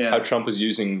how Trump was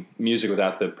using music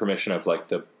without the permission of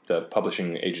the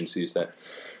publishing agencies that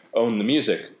own the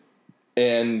music.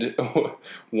 And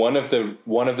one of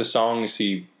the songs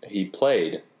he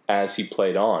played as he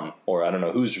played on, or I don't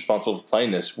know who's responsible for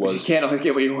playing this, was... You can't always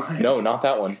get what you want. No, not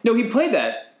that one. No, he played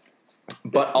that.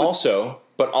 But also,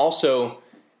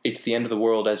 it's the end of the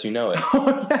world as you know it.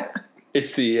 Oh, yeah.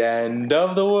 It's the end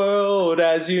of the world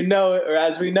as you know it, or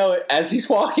as we know it, as he's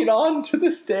walking onto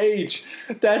the stage.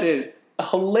 That's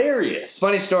hilarious.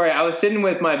 Funny story. I was sitting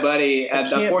with my buddy at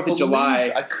the 4th of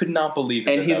July. I could not believe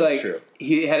it. And he's that was like, true.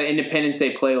 he had an Independence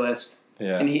Day playlist.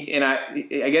 Yeah. And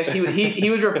I guess he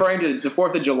was referring to the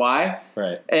 4th of July.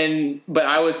 Right. But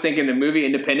I was thinking the movie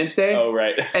Independence Day. Oh,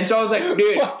 right. And so I was like,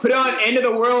 dude, put on End of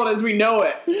the World as we know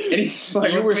it. And he's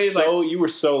like, you were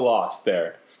so lost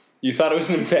there. You thought it was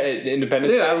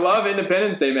Independence Day? Dude, I love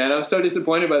Independence Day, man. I was so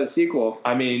disappointed by the sequel.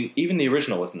 I mean, even the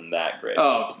original wasn't that great.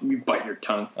 Oh, you bite your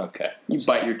tongue. Okay. You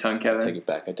bite your tongue, Kevin. I take it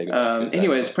back.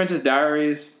 Anyways, Princess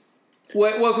Diaries.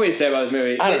 What can we say about this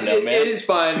movie? I don't know, man. It is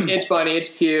fun. It's funny.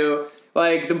 It's cute.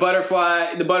 Like the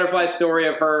butterfly story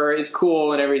of her is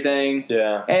cool and everything.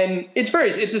 Yeah. And it's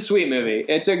a sweet movie.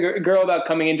 It's a girl about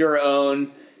coming into her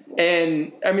own.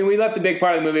 And I mean, we left a big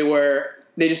part of the movie where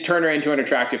they just turn her into an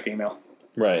attractive female.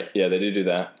 Right. Yeah, they did do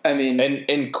that. I mean, and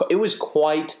it was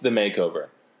quite the makeover.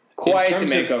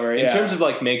 Yeah. In terms of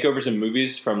like makeovers in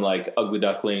movies, from like Ugly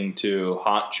Duckling to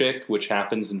Hot Chick, which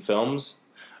happens in films,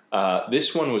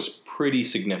 this one was pretty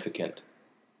significant.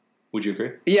 Would you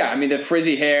agree? Yeah, I mean the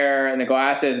frizzy hair and the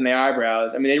glasses and the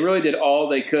eyebrows. I mean they really did all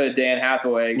they could to Anne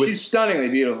Hathaway. She's stunningly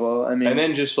beautiful. I mean, and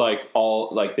then just like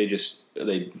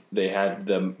they had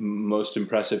the most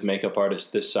impressive makeup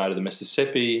artist this side of the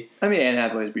Mississippi. I mean Anne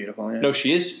Hathaway's beautiful. Yeah. No,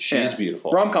 she is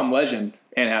beautiful. Rom com legend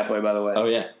Anne Hathaway, by the way. Oh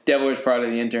yeah, Devil Wears Prada,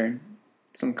 The Intern,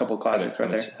 some couple of classics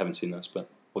right there. Haven't seen those, but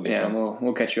we'll get to them.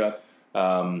 We'll catch you up.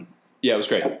 Yeah, it was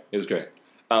great.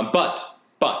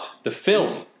 But the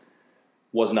film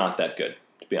was not that good,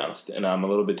 to be honest. And I'm a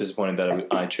little bit disappointed that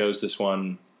I chose this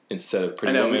one instead of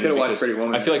Pretty Woman. I know, we could have watched Pretty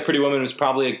Woman. I feel like Pretty Woman was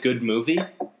probably a good movie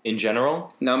in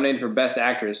general. Nominated for Best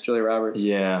Actress, Julia Roberts.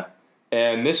 Yeah.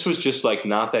 And this was just like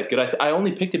not that good. I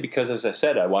only picked it because, as I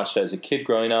said, I watched it as a kid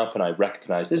growing up and I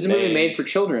recognized this is a movie made for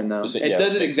children, though. It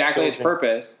does it exactly its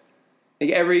purpose. Like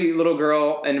every little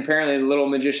girl and apparently the little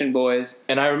magician boys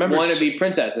and I remember want to be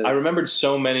princesses. I remembered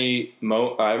so many.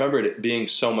 I remembered it being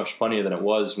so much funnier than it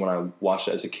was when I watched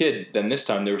it as a kid. Then this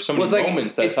time there were so many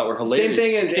moments that I thought were hilarious. Same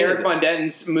thing as Eric Von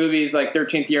Denton's movies like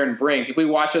 13th Year and Brink. If we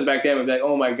watched those back then, we'd be like,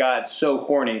 oh my god, so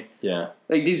corny. Yeah.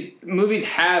 Like these movies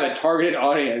have a targeted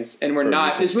audience, and we're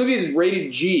not. This movie is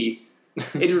rated G.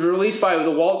 It was released by the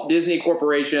Walt Disney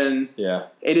Corporation. Yeah.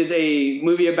 It is a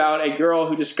movie about a girl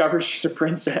who discovers she's a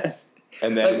princess.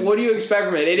 And then, like, what do you expect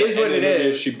from it? It is what it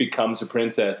is. She becomes a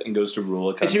princess and goes to rule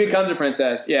a country. And she becomes a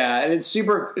princess, yeah. And it's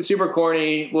super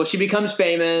corny. Well, she becomes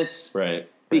famous. Right.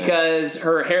 Because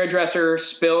her hairdresser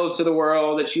spills to the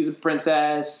world that she's a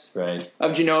princess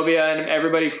of Genovia, and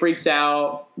everybody freaks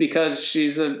out because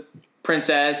she's a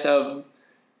princess of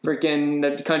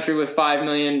freaking the country with 5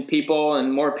 million people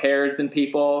and more pears than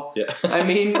people. Yeah. I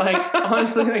mean, like,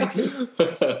 honestly, like,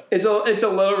 it's a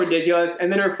little ridiculous.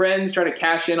 And then her friends try to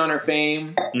cash in on her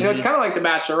fame. You know, it's kind of like The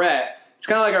Bachelorette. It's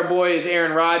kind of like our boys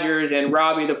Aaron Rodgers and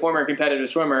Robbie, the former competitive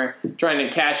swimmer, trying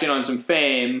to cash in on some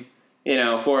fame, you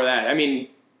know, for that. I mean,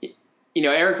 you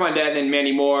know, Eric Von Detten and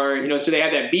Mandy Moore, you know, so they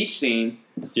have that beach scene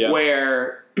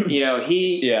where, you know,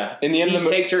 he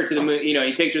takes her to the, you know,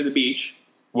 he takes her to the beach.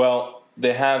 Well,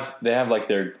 they have like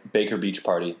their Baker Beach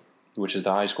party, which is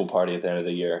the high school party at the end of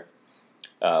the year,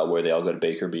 where they all go to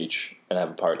Baker Beach and have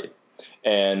a party.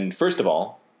 And first of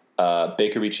all,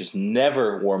 Baker Beach is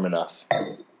never warm enough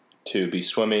to be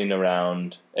swimming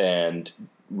around and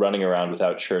running around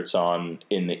without shirts on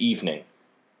in the evening.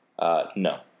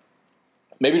 No.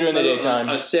 Maybe during the daytime.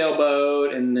 On a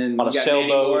sailboat, and then on a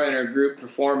sailboat and her group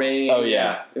performing. Oh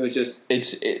yeah, it was just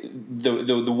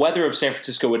the weather of San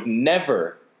Francisco would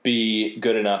never be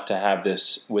good enough to have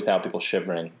this without people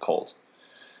shivering cold.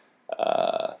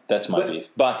 That's my beef.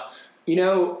 But you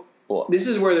know, this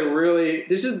is where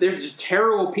there's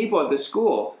terrible people at this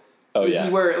school. Oh this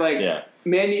is where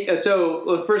Mandy. So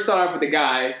let's first start off with the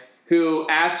guy who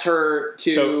asked her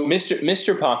to. So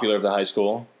Mr. Popular of the high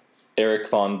school, Eric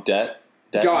Von Detten.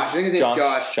 Josh, I think his name's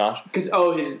Josh. Josh. Because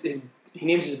he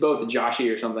names his boat the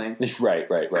Joshy or something. Right.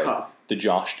 God. The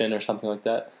Joshton or something like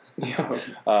that.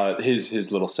 Yeah.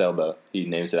 His little sailboat. He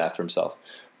names it after himself.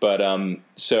 But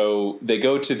so they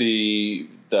go to the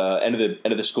end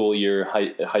of the school year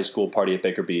high school party at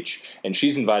Baker Beach, and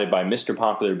she's invited by Mr.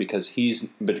 Popular because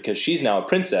she's now a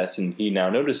princess, and he now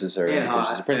notices her because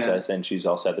she's a princess, and she's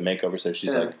also at the makeover, so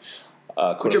she's like,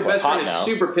 which her best friend is now.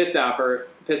 super pissed at her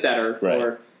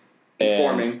for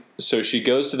performing. So she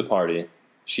goes to the party,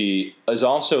 She is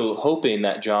also hoping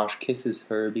that Josh kisses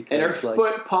her because... And her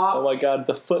foot pops. Oh my god,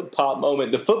 the foot pop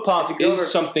moment. The foot pop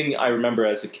is something I remember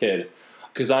as a kid.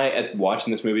 Because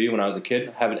watching this movie when I was a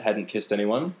kid, hadn't kissed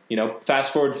anyone.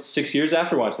 Fast forward 6 years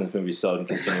after watching this movie, still hadn't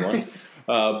kissed anyone.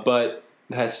 But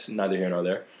that's neither here nor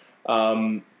there.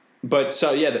 But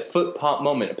so, yeah, the foot pop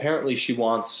moment. Apparently she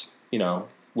wants,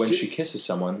 when she kisses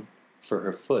someone... for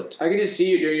her foot. I could just see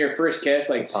you during your first kiss,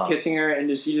 like just kissing her, and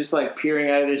you just like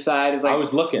peering out of their side. It's like I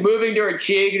was looking, moving to her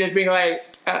cheek, and just being like,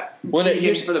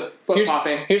 here's for the foot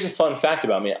popping. Here's a fun fact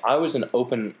about me: I was an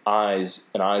eyes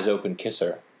open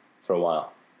kisser for a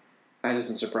while. That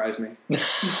doesn't surprise me. That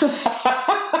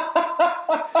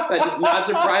does not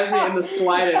surprise me in the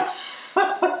slightest.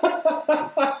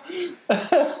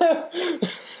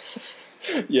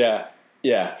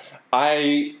 Yeah.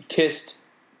 I kissed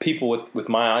people with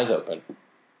my eyes open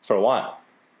for a while.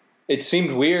 It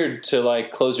seemed weird to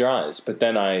like close your eyes, but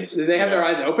then Did they have their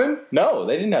eyes open? No,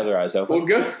 they didn't have their eyes open. Well,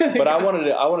 good. But I wanted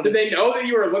to. Did they know that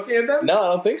you were looking at them? No, I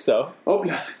don't think so. Oh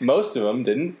no. Most of them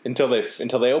didn't until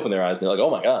they opened their eyes and they're like, "Oh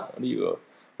my god, what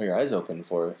are your eyes open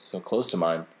for? So close to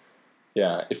mine."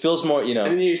 Yeah, it feels more, And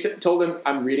then you told them,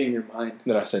 "I'm reading your mind."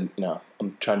 Then I said,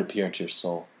 "I'm trying to peer into your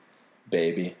soul,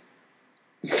 baby."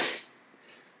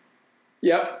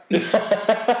 Yep.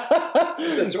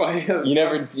 That's why.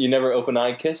 You never open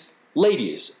eye kiss,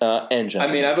 ladies and gentlemen.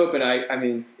 I mean, I've open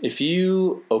eye. If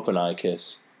you open eye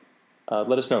kiss,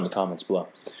 let us know in the comments below.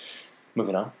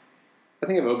 Moving on. I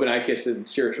think I've open eye kissed in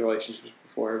serious relationships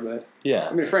before, but yeah.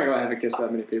 I mean, frankly, I haven't kissed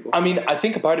that many people. I mean, I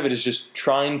think a part of it is just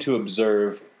trying to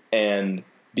observe and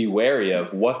be wary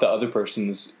of what the other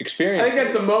person's experience. I think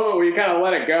that's the moment where you kind of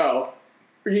let it go.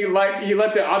 You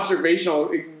let the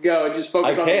observational go and just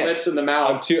focus on the lips and the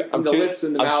mouth. I'm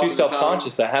too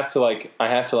self-conscious. I have to all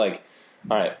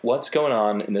right, what's going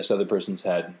on in this other person's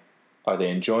head? Are they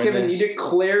enjoying Kevin, this? you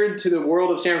declared to the world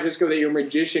of San Francisco that you're a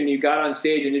magician. You got on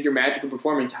stage and did your magical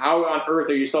performance. How on earth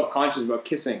are you self-conscious about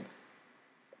kissing?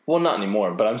 Well, not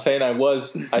anymore, but I'm saying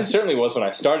I certainly was when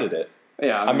I started it.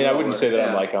 Yeah. I mean, I wouldn't say that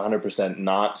I'm like 100%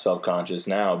 not self-conscious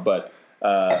now, but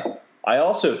I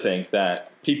also think that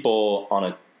people on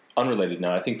an unrelated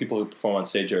note, I think people who perform on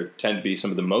stage tend to be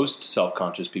some of the most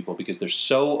self-conscious people because they're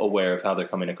so aware of how they're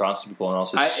coming across to people and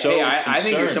also I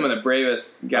think you're some of the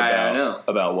bravest guy I know.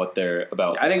 About what they're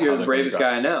about. I think you're the bravest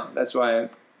guy I know. That's why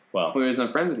we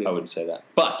wasn't friends with you. I wouldn't say that.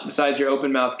 But besides your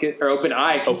open mouth or open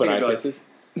eye kisses.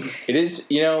 It is,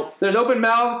 There's open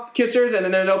mouth kissers and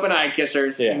then there's open eye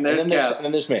kissers. Yeah. And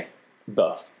then there's me.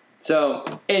 Both.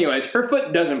 So, anyways, her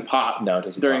foot doesn't pop. No, it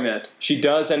doesn't during pop. this. She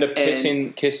does end up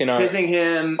kissing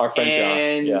him, our friend Josh.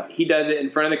 And he does it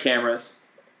in front of the cameras.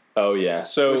 Oh yeah,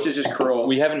 so which is just cruel.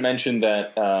 We haven't mentioned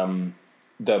that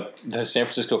the San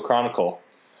Francisco Chronicle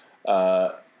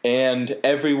and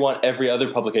every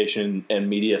other publication and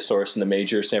media source in the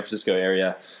major San Francisco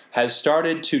area has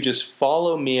started to just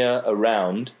follow Mia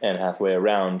around, Anne Hathaway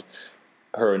around,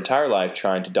 her entire life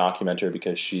trying to document her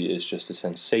because she is just a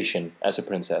sensation as a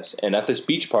princess. And at this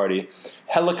beach party,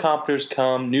 helicopters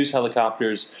come, news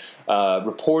helicopters,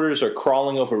 reporters are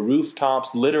crawling over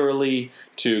rooftops literally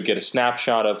to get a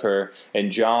snapshot of her.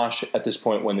 And Josh, at this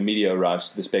point when the media arrives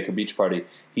to this Baker Beach party,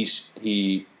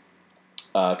 he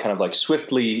kind of like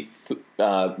swiftly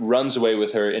runs away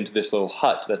with her into this little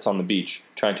hut that's on the beach,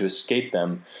 trying to escape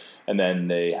them. And then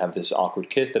they have this awkward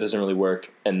kiss that doesn't really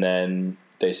work. And then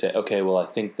they say, okay, well, I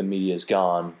think the media's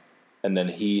gone. And then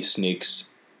he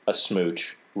sneaks a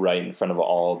smooch right in front of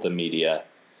all the media.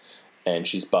 And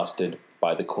she's busted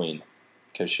by the queen.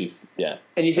 Because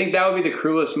And you think that would be the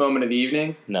cruelest moment of the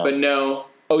evening? No. But no.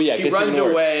 Oh, yeah. She runs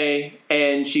away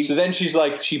and So then she's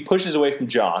like, she pushes away from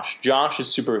Josh. Josh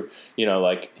is super,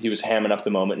 like, he was hamming up the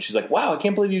moment. And she's like, wow, I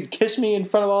can't believe you'd kiss me in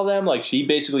front of all them. Like, she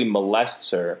basically molests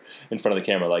her in front of the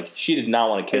camera. Like, she did not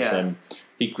want to kiss him.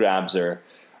 He grabs her.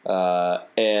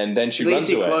 And then she runs away. At least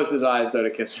he closed his eyes, though, to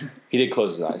kiss her. He did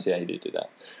close his eyes. Yeah, he did do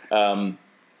that.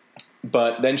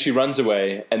 But then she runs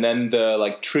away. And then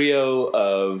the, trio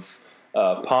of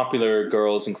popular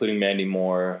girls, including Mandy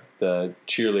Moore, the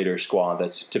cheerleader squad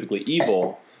that's typically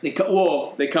evil. They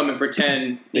come and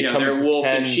pretend they're wolf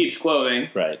in sheep's clothing.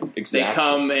 Right, exactly. They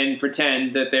come and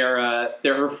pretend that they're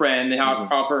her friend. They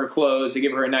offer her clothes. They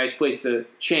give her a nice place to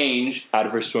change out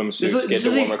of her swimsuit to get the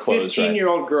warmer clothes. This is a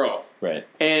 15-year-old girl. Right.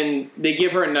 And they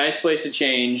give her a nice place to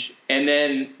change, and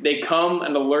then they come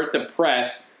and alert the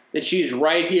press that she's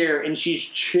right here and she's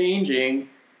changing,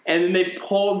 and then they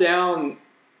pull down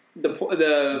the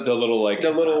little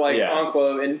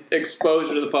enclave and expose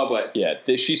her to the public. Yeah,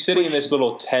 she's sitting in this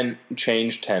little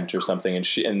change tent or something, and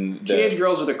teenage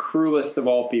girls are the cruelest of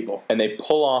all people. And they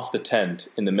pull off the tent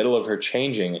in the middle of her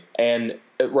changing, and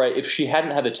right, if she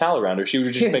hadn't had the towel around her, she would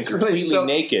have just been completely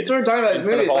naked. That's what I'm talking about. This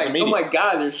movie is like, oh my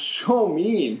god, they're so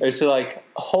mean. It's like,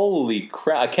 holy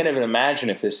crap! I can't even imagine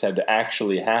if this had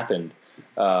actually happened.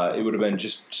 It would have been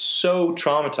just so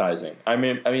traumatizing. I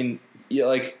mean, yeah,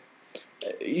 like,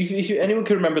 if anyone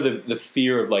could remember the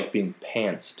fear of like being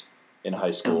pantsed in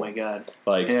high school. Oh my god!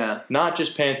 Like, not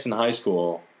just pants in high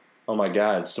school. Oh my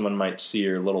god, someone might see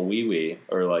your little wee-wee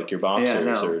or like your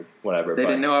boxers or whatever. They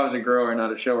didn't know I was a girl or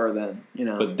not a shower then, you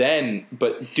know. But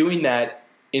doing that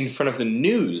in front of the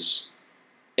news,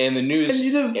 and the news, and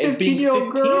she's a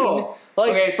 15-year-old girl.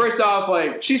 Like, okay, first off,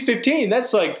 like, she's 15.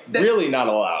 That's like really not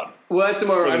allowed. Well, that's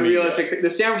more unrealistic. The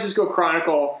San Francisco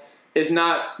Chronicle is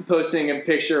not posting a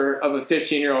picture of a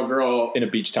 15-year-old girl in a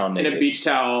beach towel naked. In a beach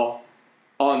towel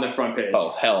on the front page. Oh,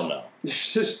 hell no.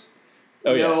 There's just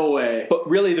no way. But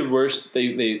really the worst,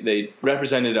 they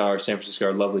represented our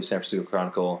lovely San Francisco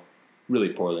Chronicle really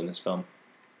poorly in this film.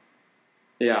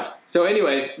 Yeah. So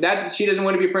anyways, she doesn't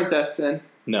want to be a princess then.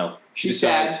 No. She's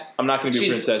sad. I'm not going to be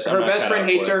a princess. Her best friend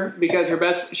hates her because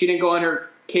she didn't go on her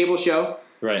cable show,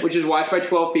 right, which is watched by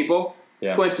 12 people.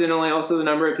 Yeah. Coincidentally, also the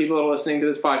number of people that are listening to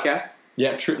this podcast.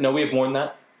 Yeah, true. No, we have more than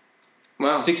that.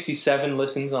 Wow. 67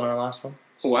 listens on our last one.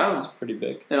 So wow. That's pretty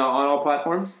big. And on all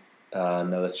platforms?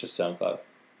 No, that's just SoundCloud.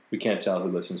 We can't tell who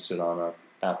listens to it on our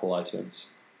Apple iTunes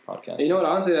podcast. You know what?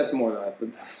 Honestly, that's more than I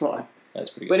thought. That's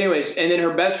pretty good. But anyways, and then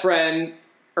her best friend,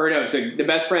 so the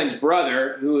best friend's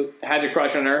brother, who has a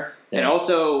crush on her, and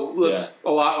also looks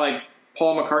a lot like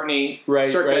Paul McCartney,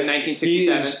 circa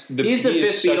 1967. He's the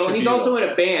fifth Beatle, and he's also in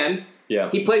a band. Yeah.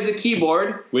 He plays a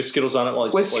keyboard. With Skittles on it while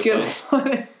he's With Skittles on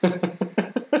it.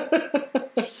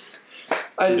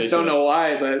 I just don't know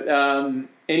why, but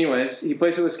anyways, he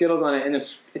plays it with Skittles on it, and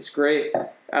it's great.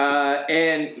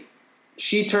 And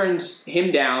she turns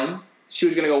him down. She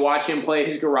was going to go watch him play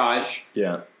at his garage.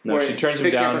 Yeah. No, she turns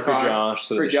him down for Josh.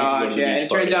 So that she can go to the beach and it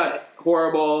turns out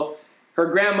horrible. Her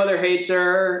grandmother hates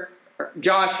her.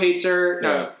 Josh hates her.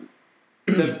 No,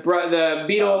 the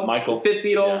Beatle, Michael. fifth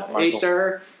Beatle, hates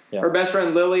her. Yeah. Her best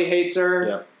friend Lily hates her.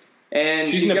 Yeah. And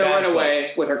she's going to run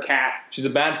away with her cat. She's a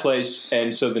bad place,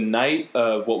 and so the night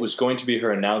of what was going to be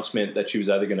her announcement that she was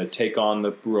either going to take on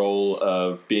the role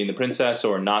of being the princess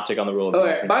or not take on the role of being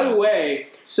the princess. By the way,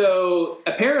 so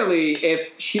apparently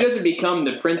if she doesn't become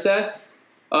the princess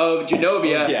of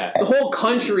Genovia, the whole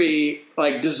country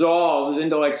like dissolves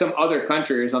into like some other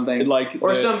country or something.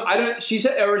 She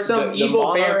said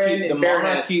evil baron and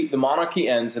baroness. The monarchy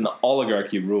ends and the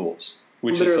oligarchy rules.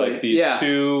 Which literally, is like these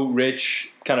two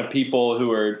rich kind of people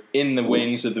who are in the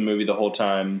wings of the movie the whole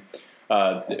time,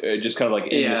 just kind of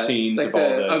like in the scenes like of all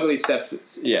the ugly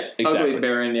stepsisters. Yeah, exactly. Ugly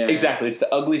baron. Yeah, exactly. It's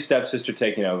the ugly stepsister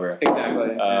taking over.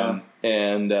 Exactly.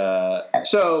 And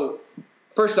so,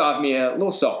 first off, Mia, a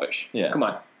little selfish. Yeah, come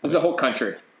on. There's a whole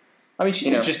country. I mean, she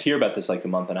did just hear about this like a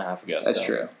month and a half ago. That's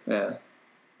true. Yeah.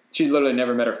 She literally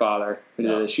never met her father.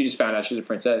 No. She just found out she was a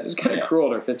princess. It's kind of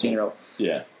cruel to her 15-year-old.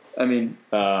 Yeah. I mean.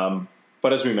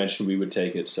 But as we mentioned, we would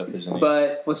take it. So if there's any.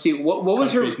 But let's see. What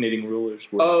was her? Countries needing rulers.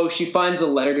 Oh, she finds a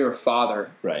letter to her father.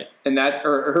 Right. And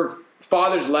or her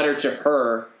father's letter to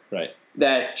her. Right.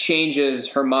 That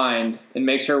changes her mind and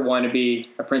makes her want to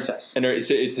be a princess. And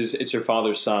it's her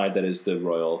father's side that is the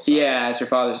royal side. Yeah, it's her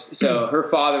father's. So her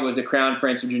father was the crown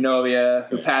prince of Genovia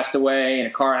who passed away in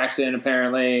a car accident,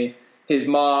 apparently. His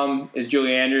mom is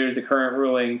Julie Andrews, the current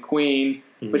ruling queen.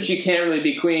 Mm-hmm. But she can't really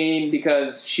be queen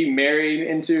because she married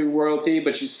into royalty,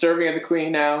 but she's serving as a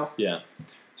queen now. Yeah.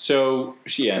 So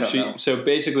so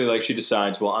basically, like, she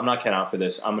decides, well, I'm not cut out for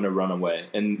this. I'm going to run away,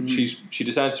 and she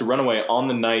decides to run away on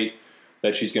the night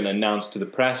that she's going to announce to the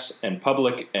press and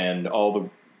public and all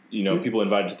the people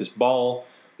invited to this ball.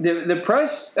 The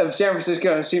press of San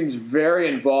Francisco seems very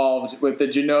involved with the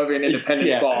Genovian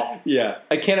Independence Ball. Yeah,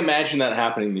 I can't imagine that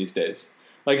happening these days.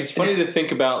 Like, it's funny to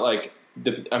think about, like.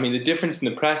 The difference in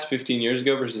the press 15 years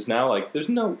ago versus now, like, there's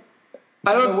no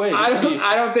way.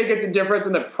 I don't think it's a difference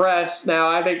in the press now.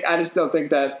 I just don't think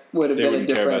that would have been a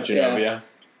difference. Care about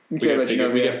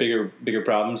Genovia. We get bigger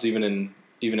problems even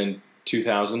in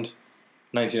 2000,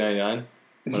 1999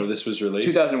 when this was released.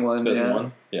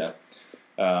 2001. Yeah.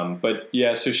 But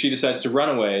yeah, so she decides to run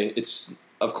away. It's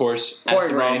of course pouring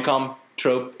as the rom com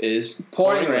trope is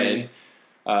pouring rain.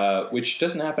 Which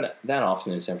doesn't happen that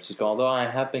often in San Francisco, although I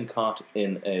have been caught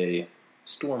in a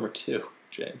storm or two,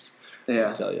 James. Yeah.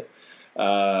 I'll tell you.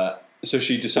 So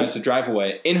she decides to drive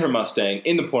away in her Mustang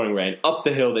in the pouring rain up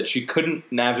the hill that she couldn't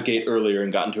navigate earlier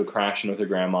and got into a crash with her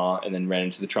grandma and then ran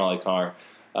into the trolley car.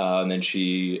 And then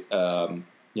she, And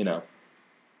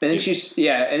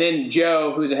then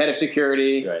Joe, who's the head of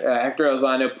security, Hector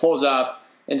Elizondo, pulls up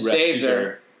and saves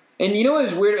her. And you know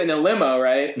what's weird in the limo,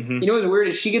 right? Mm-hmm. You know what's weird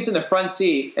is she gets in the front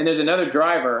seat and there's another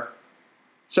driver.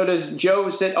 So does Joe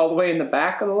sit all the way in the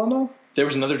back of the limo? There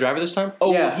was another driver this time?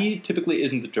 Oh, Yeah. well, he typically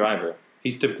isn't the driver.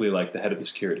 He's typically like the head of the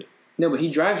security. No, but he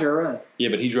drives her around. Yeah,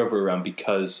 but he drove her around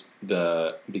because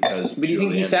But do you think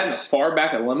Julie he sat in the Andrews- far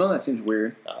back of the limo? That seems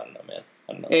weird. I don't know, man.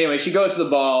 I don't know. Anyway, she goes to the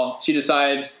ball. She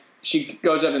decides she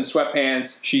goes up in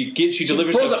sweatpants. She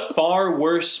delivers pulls a far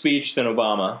worse speech than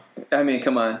Obama. I mean,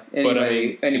 come on.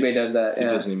 Anybody does that. It's a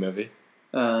Disney movie.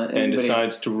 And And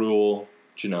decides to rule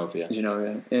Genovia.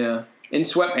 Yeah. In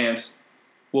sweatpants.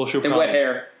 Well, she'll And probably... wet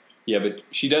hair. Yeah, but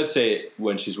she does say it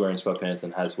when she's wearing sweatpants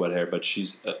and has wet hair, but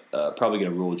she's probably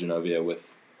going to rule Genovia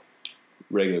with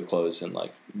regular clothes and,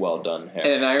 like, well-done hair.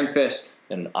 And an iron fist.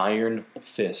 And an iron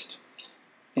fist.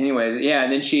 Anyways, yeah,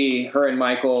 and then her and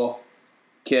Michael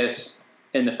kiss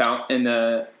in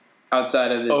the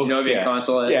outside of the Genovian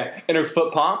consulate. Yeah, and her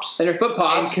foot pops. And her foot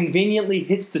pops. And conveniently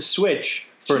hits the switch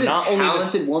for She's not a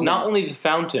talented woman. Not only the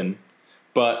fountain,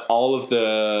 but all of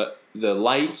the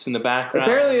lights in the background.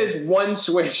 Apparently there's one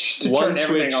switch to turn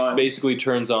everything on. Basically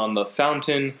turns on the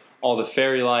fountain, all the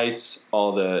fairy lights,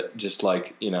 all the just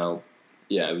like, yeah,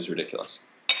 it was ridiculous.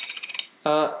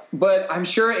 But I'm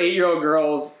sure 8-year-old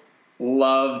girls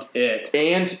loved it.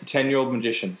 And 10-year-old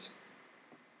magicians.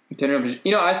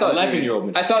 10-year-old, I saw 11-year-old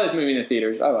magicians. I saw this movie in the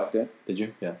theaters. I liked it. Did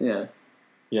you? Yeah. Yeah.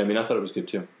 Yeah, I mean, I thought it was good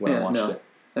too when I watched it.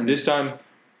 I mean, This time,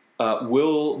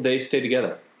 will they stay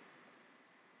together?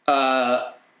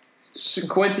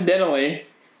 Coincidentally,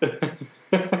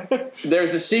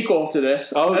 there's a sequel to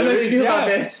this. Oh, I don't know there if is, you knew yeah. about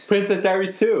this. Princess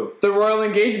Diaries 2. The royal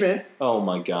engagement. Oh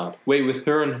my god. Wait, with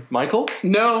her and Michael?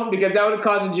 No, because that would have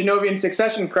caused a Genovian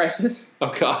succession crisis.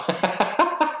 Oh god.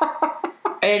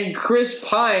 And Chris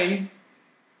Pine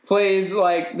plays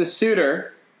like the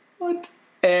suitor. What?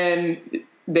 And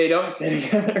they don't stay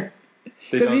together.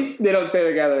 They don't stay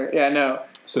together. Yeah, no.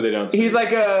 So they don't. He's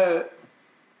like a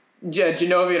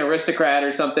Genovian aristocrat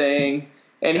or something.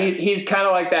 And he's kind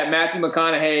of like that Matthew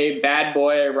McConaughey bad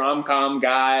boy rom com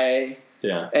guy.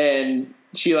 Yeah. And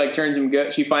she like turns him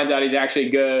good. She finds out he's actually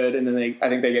good, and then I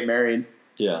think they get married.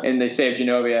 Yeah. And they save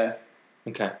Genovia.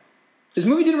 Okay. This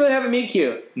movie didn't really have a meet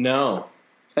cute. No.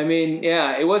 I mean,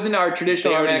 yeah, it wasn't our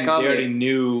traditional romantic comedy. They already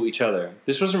knew each other.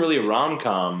 This wasn't really a rom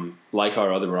com like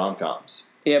our other rom coms.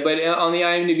 Yeah, but on the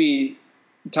IMDb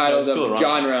titles of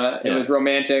genre, Yeah. it was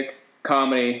romantic,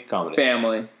 comedy,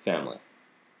 family. Family.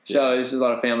 So this is a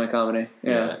lot of family comedy.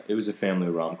 Yeah. It was a family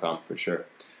rom com for sure.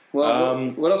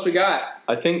 Well, what else we got?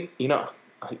 I think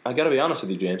I got to be honest with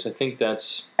you, James. I think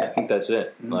that's it.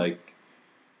 Mm-hmm. Like,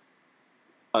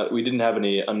 we didn't have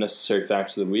any unnecessary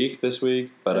facts of the week this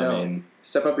week, but I mean,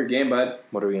 step up your game, bud.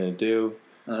 what are we gonna do?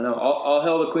 I don't know. All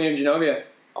hail the Queen of Genovia.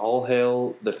 All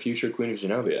hail the future Queen of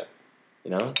Genovia.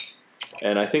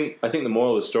 And I think the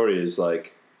moral of the story is,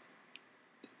 like,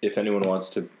 if anyone wants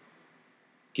to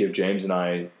give James or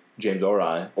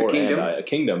I, a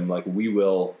kingdom, like, we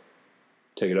will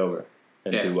take it over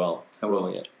and do well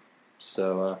ruling it.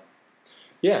 So,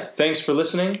 thanks for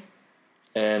listening,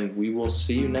 and we will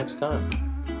see you next time.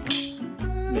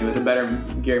 Maybe with a better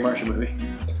Gary Marshall movie.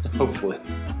 Hopefully.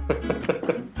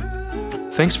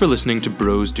 Thanks for listening to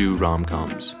Bros Do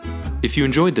Rom-Coms. If you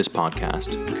enjoyed this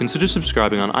podcast, consider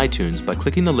subscribing on iTunes by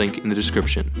clicking the link in the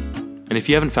description. And if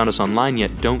you haven't found us online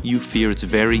yet, don't you fear, it's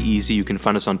very easy. You can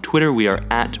find us on Twitter, we are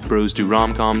at Bros Do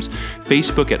Romcoms,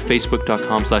 Facebook at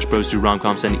facebook.com/Bros Do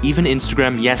Romcoms, and even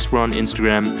Instagram, yes, we're on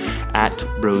Instagram, at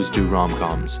Bros Do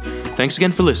Romcoms. Thanks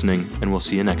again for listening, and we'll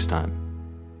see you next time.